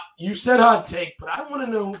 You said hot take, but I want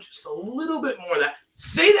to know just a little bit more of that.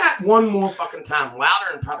 Say that one more fucking time, louder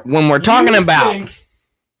and prouder. When we're talking about,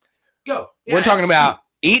 go. we're talking about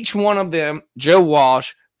each one of them, Joe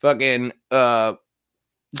Walsh, fucking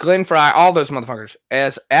Glenn Fry, all those motherfuckers,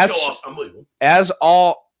 as unbelievable. as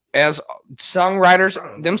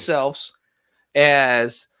songwriters themselves,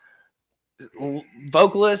 as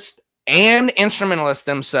vocalists and instrumentalists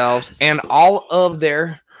themselves, and all of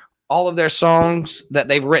their songs that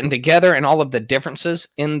they've written together, and all of the differences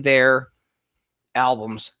in their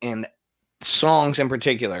albums and songs in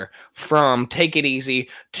particular, from Take It Easy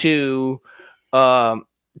to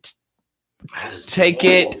Take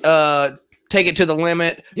It to the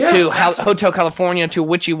Limit, to Hotel California, to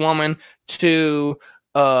Witchy Woman, to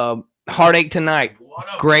Heartache Tonight.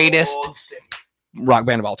 Greatest rock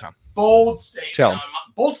band of all time. Bold statement.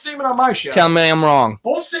 Bold statement on my show. Tell me I'm wrong.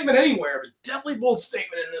 Bold statement anywhere, but definitely bold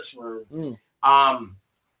statement in this room.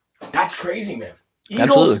 That's crazy, man.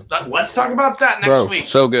 Eagles. Absolutely. Let's talk about that next week.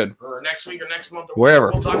 So good. Or next week or next month. Or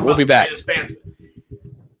wherever. We'll be back.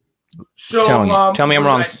 So, tell me I'm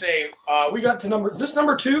wrong. I say we got to number. Is this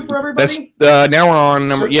number 2 for everybody? Now we're on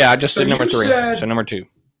number. I just did number 3. Said, number 2.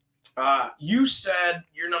 You said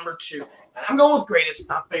you're number 2, and I'm going with greatest,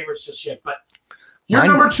 not favorites just yet. But your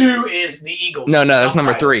number 2 is the Eagles. No, that's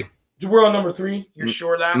number 3. We're on number 3. You're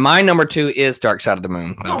sure of that? My number 2 is Dark Side of the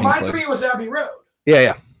Moon. No, my 3 was Abbey Road.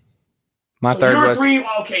 Yeah. My third your was 3.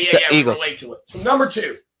 Okay, yeah, Eagles. Relate to it. So number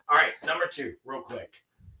 2. All right, number 2, real quick.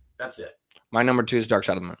 That's it. My number 2 is Dark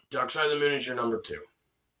Side of the Moon. Dark Side of the Moon is your number 2.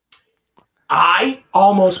 I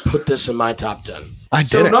almost put this in my top 10.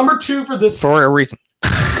 So number 2 for this for a reason.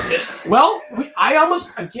 Well, I was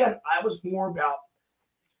more about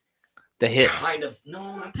the hits.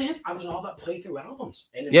 No, not the hits. I was all about playthrough albums.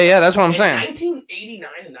 And that's what I'm saying. 1989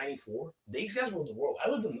 and 94, these guys ruled the world. I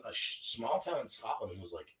lived in a small town in Scotland and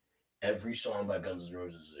was like, every song by Guns N'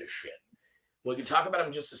 Roses is a shit. We can talk about them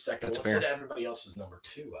in just a second. That's Let's fair. set everybody else's number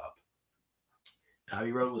 2 up.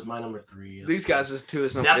 Abbey Road was my number 3. These guys' is 2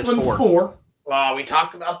 is Zeppelin 4. Well, we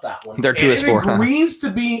talked about that one. Their 2 is 4. It agrees to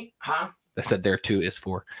be, They said their 2 is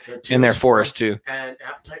 4. And their 4 is 2. And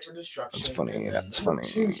Appetite for Destruction. That's funny. That's funny.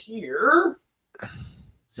 2 here.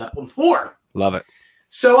 Zeppelin 4. Love it.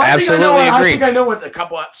 So I think I know what a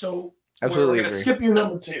couple. So absolutely we're going to skip your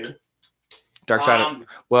number 2. Dark Side.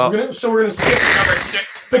 We're going to skip number 2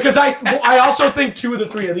 because I also think 2 of the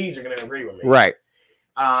 3 of these are going to agree with me. Right.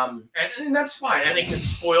 And that's fine. I think it's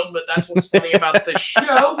spoiled, but that's what's funny about this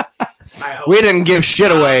show. We didn't give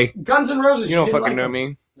shit away. Guns N' Roses. You don't fucking know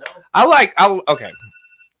me. No. Okay.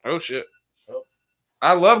 Oh shit.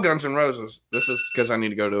 I love Guns N' Roses. This is because I need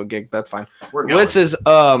to go to a gig. That's fine. This is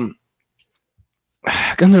Guns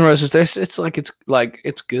N' Roses. It's good.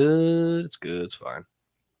 It's good. It's fine.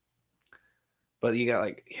 But you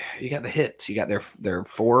got the hits. You got their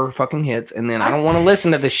 4 fucking hits, and then I don't want to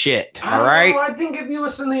listen to the shit. All right. I think if you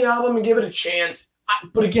listen to the album and give it a chance,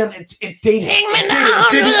 but again, it dated. It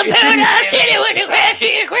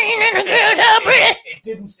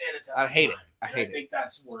didn't stand a test. I hate it. I think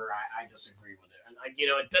that's where I disagree with it. And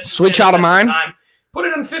it doesn't. Sweet Child of Mine. Put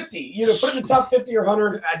it in 50. Put it in the top 50 or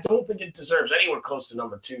 100. I don't think it deserves anywhere close to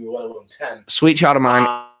number 2, let alone 10. Sweet Child of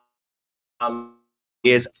Mine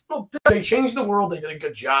is. They changed the world. They did a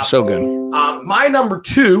good job. So good. My number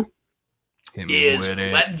 2 is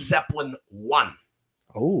Led Zeppelin 1.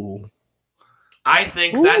 Oh. I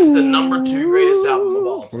think that's the number 2 greatest album of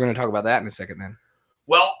all time. We're going to talk about that in a second then.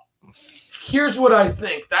 Well, here's what I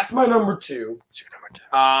think. That's my number 2. What's your number 2?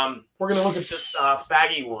 We're going to look at this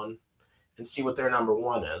faggy one and see what their number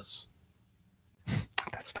 1 is.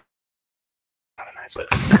 That's not a nice one.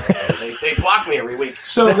 They block me every week.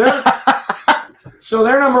 So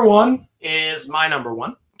their number 1 is my number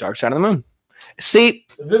 1. Dark Side of the Moon. See,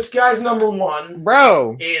 this guy's number 1,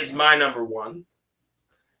 bro, is my number 1.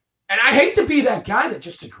 And I hate to be that guy that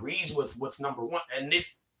just agrees with what's number 1. And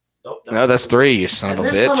this, no, that's 3. You son of a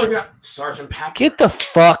bitch. Number got Sgt. Pepper. Get the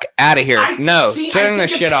fuck out of here! Turn the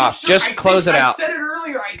shit off. Just close it out. I said it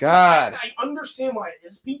earlier. God, I understand why it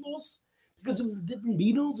is people's. Because it was the different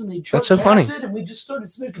Beatles and they that's so funny. And we just started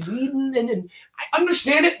smoking weed and I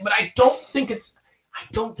understand it, but I don't think it's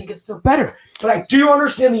their better. But I do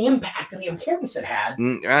understand the impact and the importance it had.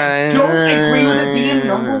 I don't agree with it being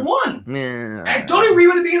number 1. I don't agree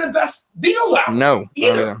with it being the best Beatles album. No,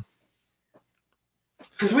 either.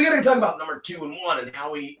 Because we got to talk about number 2 and 1 and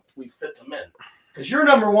how we fit them in. Because your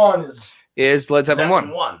number 1 is Led Zeppelin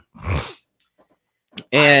 1.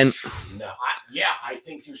 And I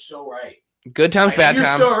think you're so right. Good Times, Bad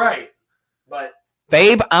Times. You're so right. But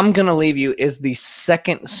Babe, I'm Gonna Leave You is the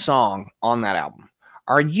second song on that album.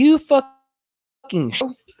 Are you fucking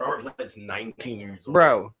It's 19 years old.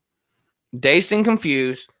 Bro, Dazed and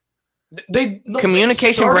Confused.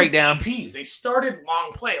 Communication Breakdown. EPs. They started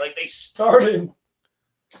Long Play. They started.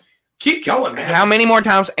 Keep going, man. How many more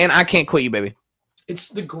times? And I Can't Quit You, Baby. It's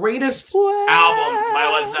the greatest album by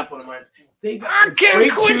Led Zeppelin. I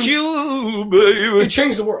Can't Quit You, baby. It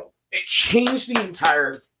changed the world. It changed the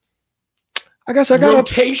entire I guess I gotta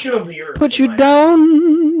rotation of the earth. put you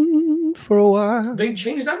down for a while. They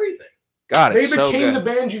changed everything. God, They it's so became good. the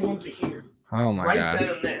band you want to hear. Oh my right God. then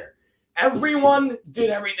and there. Everyone did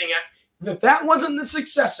everything. If that wasn't the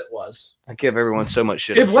success it was, I give everyone so much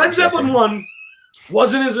shit. if Led Zeppelin 1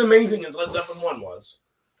 wasn't as amazing as Led Zeppelin 1 was,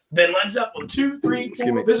 then Led Zeppelin 2, 3,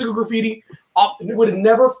 4, Physical Graffiti, it would have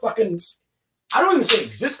never fucking, I don't even say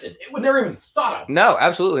existed. It would never even thought of. No,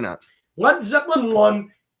 absolutely not. Led Zeppelin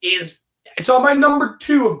 1 it's on my number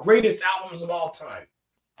 2 of greatest albums of all time.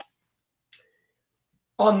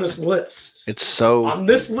 On this list. It's so. On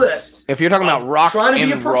this list. If you're talking about rock trying to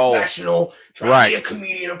be a and roll, professional, trying right? To be a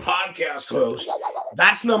comedian, a podcast host.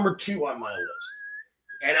 That's number 2 on my list.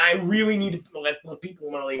 And I really need to let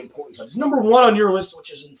people know the importance of it. It's number 1 on your list,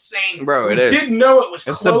 which is insane. Bro, it we is. Didn't know it was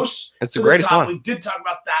It's close. It's the greatest one. We did talk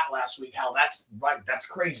about that last week. How that's right. That's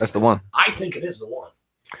crazy. That's the one. I think it is the one.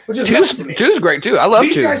 Which is nuts to me. Two's great too. I love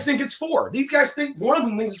These 2. guys think it's 4. These guys think one of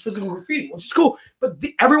them thinks it's Physical Graffiti, which is cool. But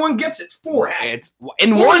everyone gets it. It's 4.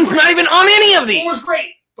 And one's not even on any of these. 4 is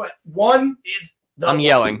great, but 1 is the I'm one.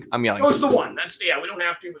 yelling. I'm yelling. Oh, it's the one. We don't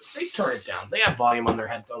have to, but they turn it down. They have volume on their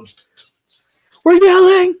headphones. We're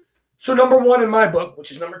yelling. So number 1 in my book,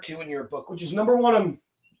 which is number 2 in your book, which is number 1 on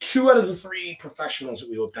 2 out of the 3 professionals that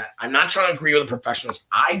we looked at. I'm not trying to agree with the professionals.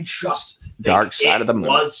 I just think Dark Side of the Moon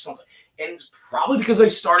was something. And it's probably because I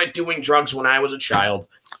started doing drugs when I was a child.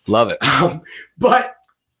 Love it. But,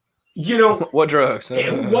 what drugs?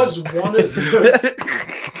 It was one of those.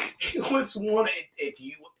 It was one. It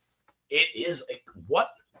is like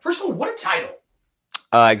what? First of all, what a title.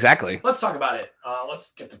 Exactly. Let's talk about it.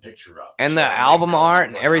 Let's get the picture up. And the album art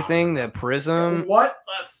and everything, the prism. What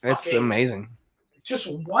a fucking, it's amazing. Just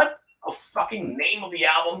what a fucking name of the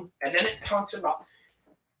album. And then it talks about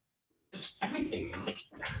just everything. Like,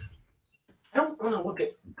 I don't want to look at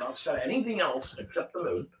Dark Side of anything else except the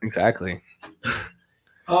moon. Exactly.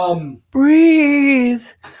 Breathe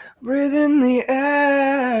in the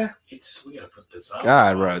air. We gotta put this up.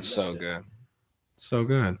 God, bro, it's so good. So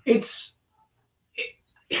good.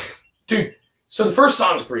 Dude. So the first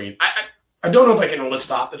song's Breathe. I don't know if I can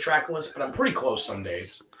list off the track list, but I'm pretty close some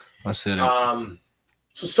days. Let's hit it.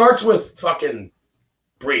 So it starts with fucking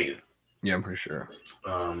Breathe. Yeah, I'm pretty sure.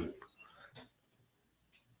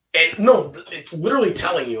 And no, it's literally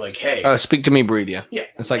telling you like, hey. Speak to me, breathe. Yeah. Yeah.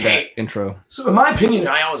 It's like that intro. So in my opinion,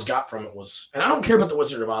 I always got from it was, and I don't care about the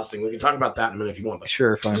Wizard of Oz thing. We can talk about that in a minute if you want. But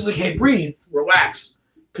sure, fine. It's like, hey, breathe, relax,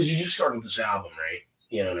 because you just started this album, right?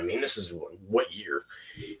 You know what I mean? This is what year?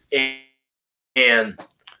 And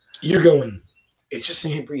you're going, it's just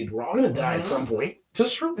saying, hey, breathe. We're all gonna die at some point.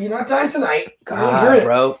 You're not dying tonight. God,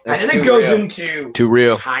 bro. And then it goes into too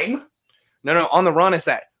real time. No. On the Run, it's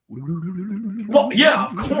that. Well, yeah,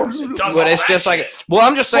 of course it does. But it's just like, well,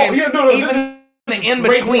 I'm just saying, even the in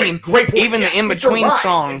between, even the in between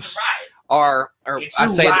songs are I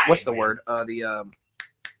say, what's the word?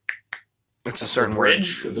 It's a certain word.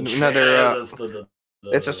 Another.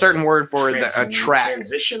 It's a certain word for a track.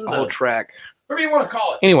 Transition. A whole track. Whatever you want to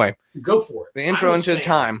call it. Anyway, go for it. The intro into the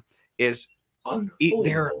time is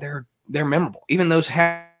they're memorable. Even those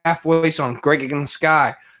halfway songs, Great Gig in the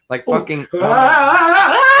Sky, like fucking.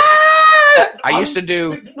 I used to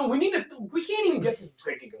do. No, we can't even get to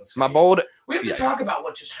Great Gig in the Sky. My bold. We have to talk about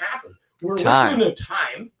what just happened. We're Time. listening to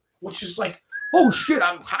Time, which is like, oh shit,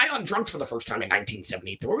 I'm high on drugs for the first time in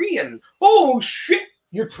 1973, and oh shit,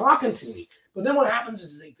 you're talking to me. But then what happens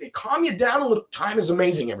is they calm you down a little. Time is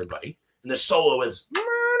amazing, everybody. And the solo is,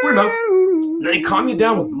 and then they calm you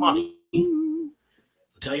down with Money. I'll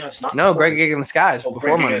tell you, it's not. No, Great Gig in the Sky is before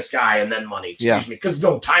Great Gig Money. in the Sky and then Money. Excuse me, because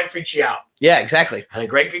no, Time freaks you out. Yeah, exactly. And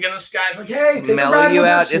Great Gig in the Sky is like, hey, take mellow a ride you with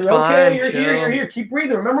out. us. It's You're fine. okay. You're chill. here. You're here. Keep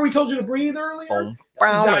breathing. Remember we told you to breathe earlier?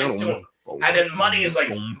 That's exactly what it's doing. And then Money is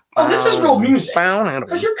like, oh, this is real music.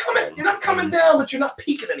 Because you're not coming down, but you're not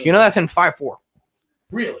peaking anymore. You know that's in 5/4.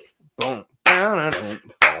 Really? Boom. Money!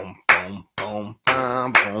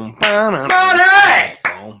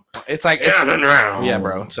 It's like yeah,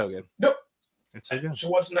 bro. It's so good. Nope. It's so good. So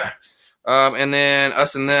what's next? And then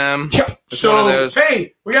Us and Them. Yeah. It's So one of those.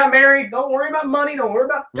 hey, we got married. Don't worry about money. Don't worry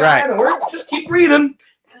about dying. Right. Don't worry. Just keep breathing.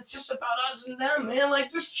 And it's just about us and them, man.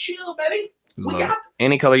 Like just chill, baby. We got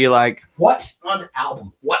Any color you like. what on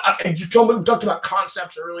album? What and you told me we talked about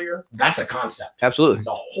concepts earlier. That's a concept. Absolutely.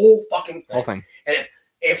 The whole fucking thing. Whole thing. And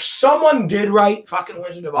if someone did write fucking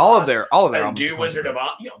Wizard of Oz, All of their and albums do are Wizard of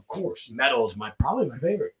Oz, yeah, of course. Metal is probably my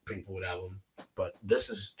favorite Pink Floyd album. But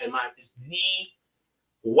this is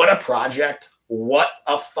what a project. What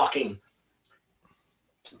a fucking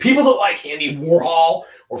people that like Andy Warhol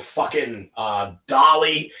or fucking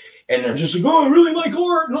Dolly and they're just like, oh, I really like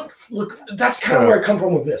art. Look, that's kind of where I come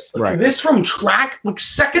from with this. Like, Right. this from track, like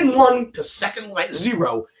second 1 to second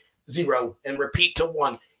 0, and repeat to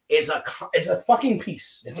 1 is a fucking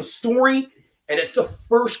piece. It's a story, and it's the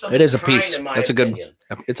first of It is its a piece. kind, in my That's a good. opinion.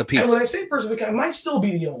 It's a piece. And when I say first of its kind, it might still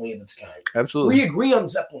be the only of its kind. Absolutely. We agree on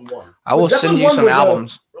Zeppelin 1. I will Zeppelin send you 1 some was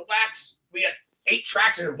albums. Relax. We got 8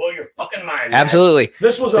 tracks in it, blow your fucking mind. Absolutely.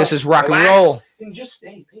 Guys. This is rock and relax, roll. And just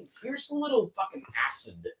hey, here's a little fucking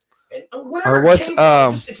acid. And whatever. Or what's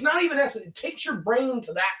it's not even acid. It takes your brain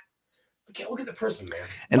to that. Okay, look at the person, man.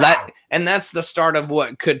 And Wow. that's the start of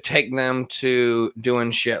what could take them to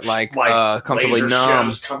doing shit like comfortably laser numb.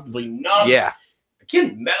 shows, comfortably numb. Yeah.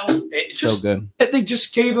 Again, metal. It's So just good. they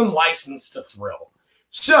just gave them license to thrill.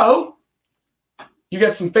 So, you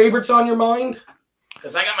got some favorites on your mind?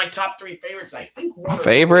 Because I got my top 3 favorites. I think one or two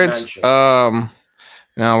Favorites? were mentioned.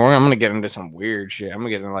 No, I'm gonna get into some weird shit. I'm gonna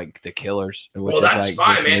get into like the Killers, which Well, is that's like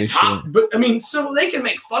fine, this man. new Top, shit. but I mean, so they can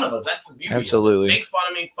make fun of us. That's the beauty. Absolutely. Of it. Make fun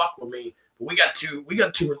of me, fuck with me. But we got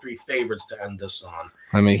 2 or 3 favorites to end this on.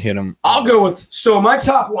 Let me hit them. I'll go with my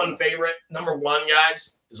top 1 favorite, number 1,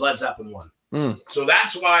 guys, is Led Zeppelin 1. So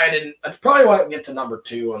that's why I didn't. That's probably why I didn't get to number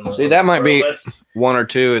 2 on the. See, that might be list. 1 or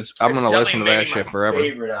 2. I'm gonna It's listen to definitely that maybe shit my forever.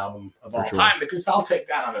 Favorite album of all sure. time because I'll take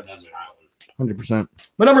that on a desert island. 100%.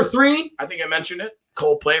 But number 3, I think I mentioned it.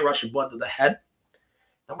 Coldplay, Rush of Blood to the Head.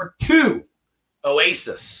 Number 2,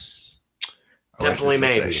 Oasis. Definitely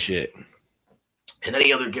maybe. Shit. And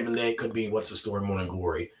any other given day, it could be What's the Story, Morning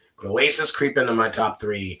Glory. But Oasis creep into my top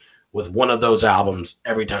 3 with one of those albums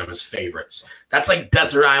every time as favorites. That's like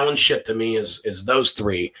desert island shit to me is those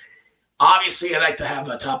 3. Obviously, I'd like to have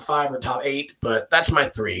a top 5 or top 8, but that's my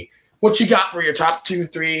 3. What you got for your top 2,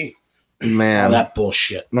 3? Man, All that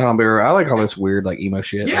bullshit. no, but I like all this weird like emo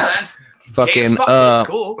shit. Yeah, that's fucking that's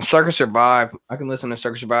cool. Circus Survive. I can listen to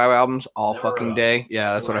Circus Survive albums all Never fucking will. day.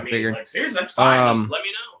 Yeah, that's what I mean. figured. Like, seriously, that's fine. Just let me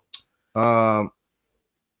know.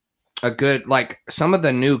 A good like some of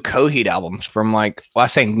the new Coheed albums from like I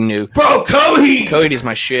say new. Bro, Coheed! Coheed is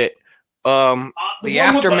my shit. The one with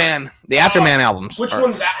Afterman albums. Which are-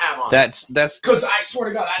 one does that have on? That's because I swear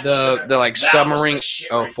to God, I the like that was submarine. the shit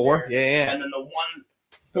Oh, right 4? there. Yeah. And then the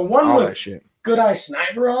one All with that shit. Good Eye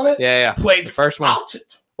Sniper on it. Yeah. Played The first one.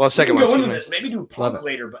 Well, We second can one. go into this. Maybe do Love punk it.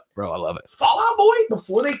 later, but Bro, I love it. Fall Out Boy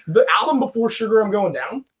the album before Sugar I'm Going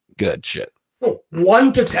Down. Good shit.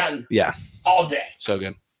 1 to 10. Yeah. All day. So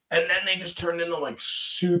good. And then they just turned into like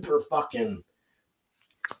super fucking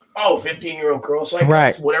 15-year-old girls like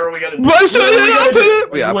Right. us. Whatever we gotta do.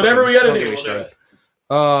 Yeah, Whatever we gotta don't do. get me We'll do started. it.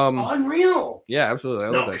 Um, yeah, absolutely. I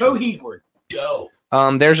love No, that shit. Coheed were dope.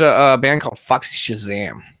 There's a band called Foxy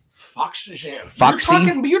Shazam. Foxy Shazam. Foxy?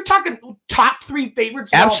 You're talking top 3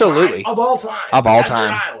 favorites Absolutely. of all time. Of all Desert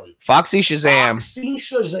time. Island. Foxy Shazam. Foxy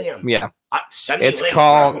Shazam. Yeah, Send me it's links,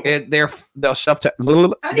 called bro. they're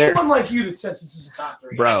self-titled. Anyone like you that says this is a top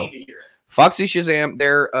 3, Bro. I need to hear it. Foxy Shazam.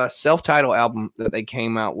 Their self-titled album that they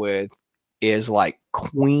came out with is like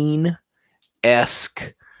Queen-esque,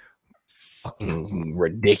 fucking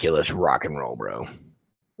ridiculous rock and roll, bro.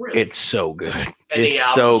 Really. It's so good. Any It's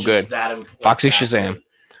album's so good. just that important, Foxy that Shazam. good.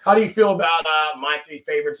 How do you feel about my 3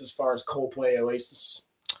 favorites as far as Coldplay, Oasis?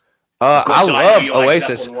 I course, I know love you like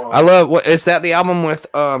Oasis. Zeppelin 1. I love what is that the album with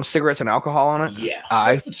cigarettes and alcohol on it? Yeah.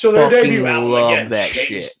 I So their fucking debut album love again, that changed,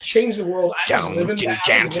 shit. Changed the world. I was living there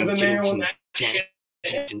when that shit.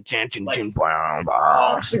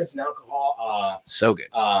 Cigarettes and alcohol. So good.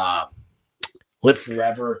 Live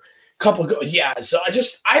Forever. So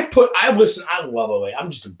I listen. I love Oasis. I'm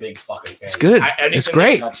just a big fucking fan. It's good. Anything It's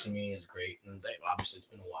great. That touched me is great. And obviously it's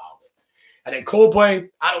been a while. And then Coldplay,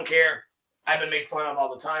 I don't care. I've been made fun of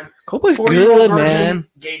all the time. Coldplay's 40-year-old good, version man.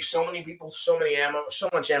 Gave so many people so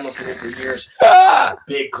much ammo for years. Ah!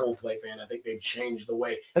 Big Coldplay fan. I think they've changed the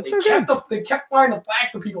way That's they so kept they kept flying the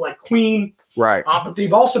flag for people like Queen, Right. but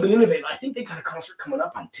they've also been innovative. I think they got a concert coming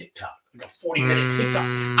up on TikTok, like a 40-minute TikTok.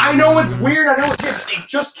 I know it's weird. I know it's weird, but they've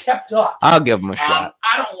just kept up. I'll give them a shot.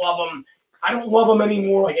 I don't love them. I don't love them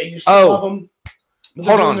anymore like I used to Oh. love them. But Hold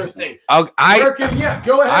they're doing on. their thing.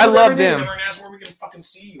 Go ahead. I with love everything, them. and then that's where we can fucking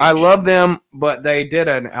see you. I love them, but they did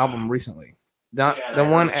an album recently. The that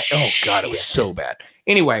one. was Oh god, it was shit. so bad.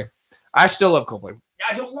 Anyway, I still love Coldplay.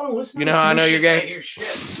 I don't want to listen. You to know this how I new know shit you're gay? when I hear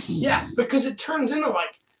shit. Yeah, because it turns into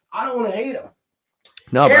like I don't want to hate them.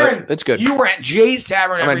 No, Aaron, but it's good. You were at Jay's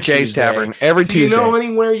Tavern. I'm every at Jay's Tuesday. Tavern every Do Tuesday. you know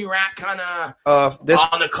anywhere you're at, kind of this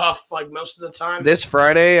on the cuff, like most of the time? this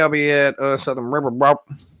Friday, I'll be at Southern River Walk.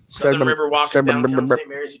 Southern River Walk in downtown St.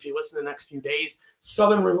 Mary's. If you listen to the next few days,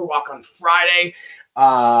 Southern River Walk on Friday.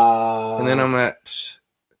 And then I'm at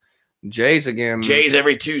Jay's again. Jay's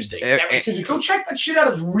every Tuesday. Every Tuesday. Go check that shit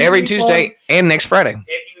out. It's really every Tuesday fun. and next Friday. If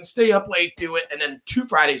you can stay up late, do it. And then 2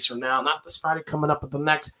 Fridays from now, not this Friday coming up, but the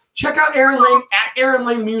next. Check out Aaron Lane at Aaron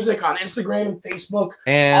Lane Music on Instagram and Facebook.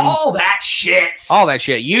 And all that shit. All that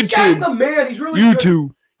shit. YouTube. This guy's the man. He's really YouTube.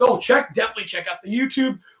 Good. Go definitely check out the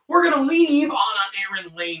YouTube. We're going to leave on an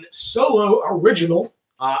Aaron Lane solo original.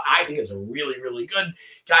 I think it's a really, really good.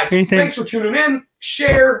 Guys, thanks for tuning in.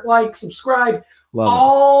 Share, like, subscribe.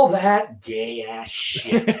 All that gay-ass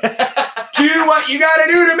shit. Do what you got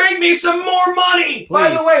to do to make me some more money. Please. By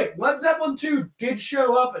the way, Led Zeppelin 2 did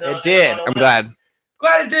show up. And it did. I'm glad.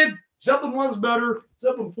 Glad it did. Zeppelin 1's better.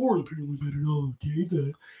 Zeppelin 4 is apparently better. Oh, gay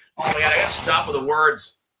that. Oh, my God. I got to stop with the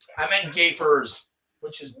words. I meant gay furs,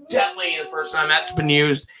 which is definitely the first time that's been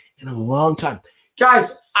used in a long time.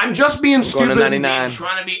 Guys, I'm just being stupid. I'm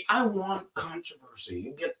trying to be. I want controversy.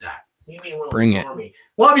 You get that. Bring it. Me.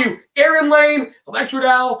 Love you. Aaron Lane,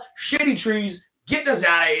 Electrodowel, Shady Trees, getting us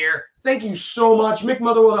out of here. Thank you so much.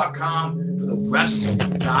 MickMotherwell.com for the rest of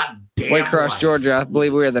the goddamn Waycross, life. Georgia. I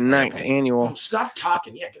believe we are the 9th annual. Stop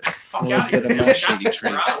talking. Yeah, get the fuck out of here. Shady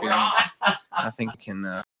Trees. I think you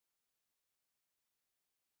can...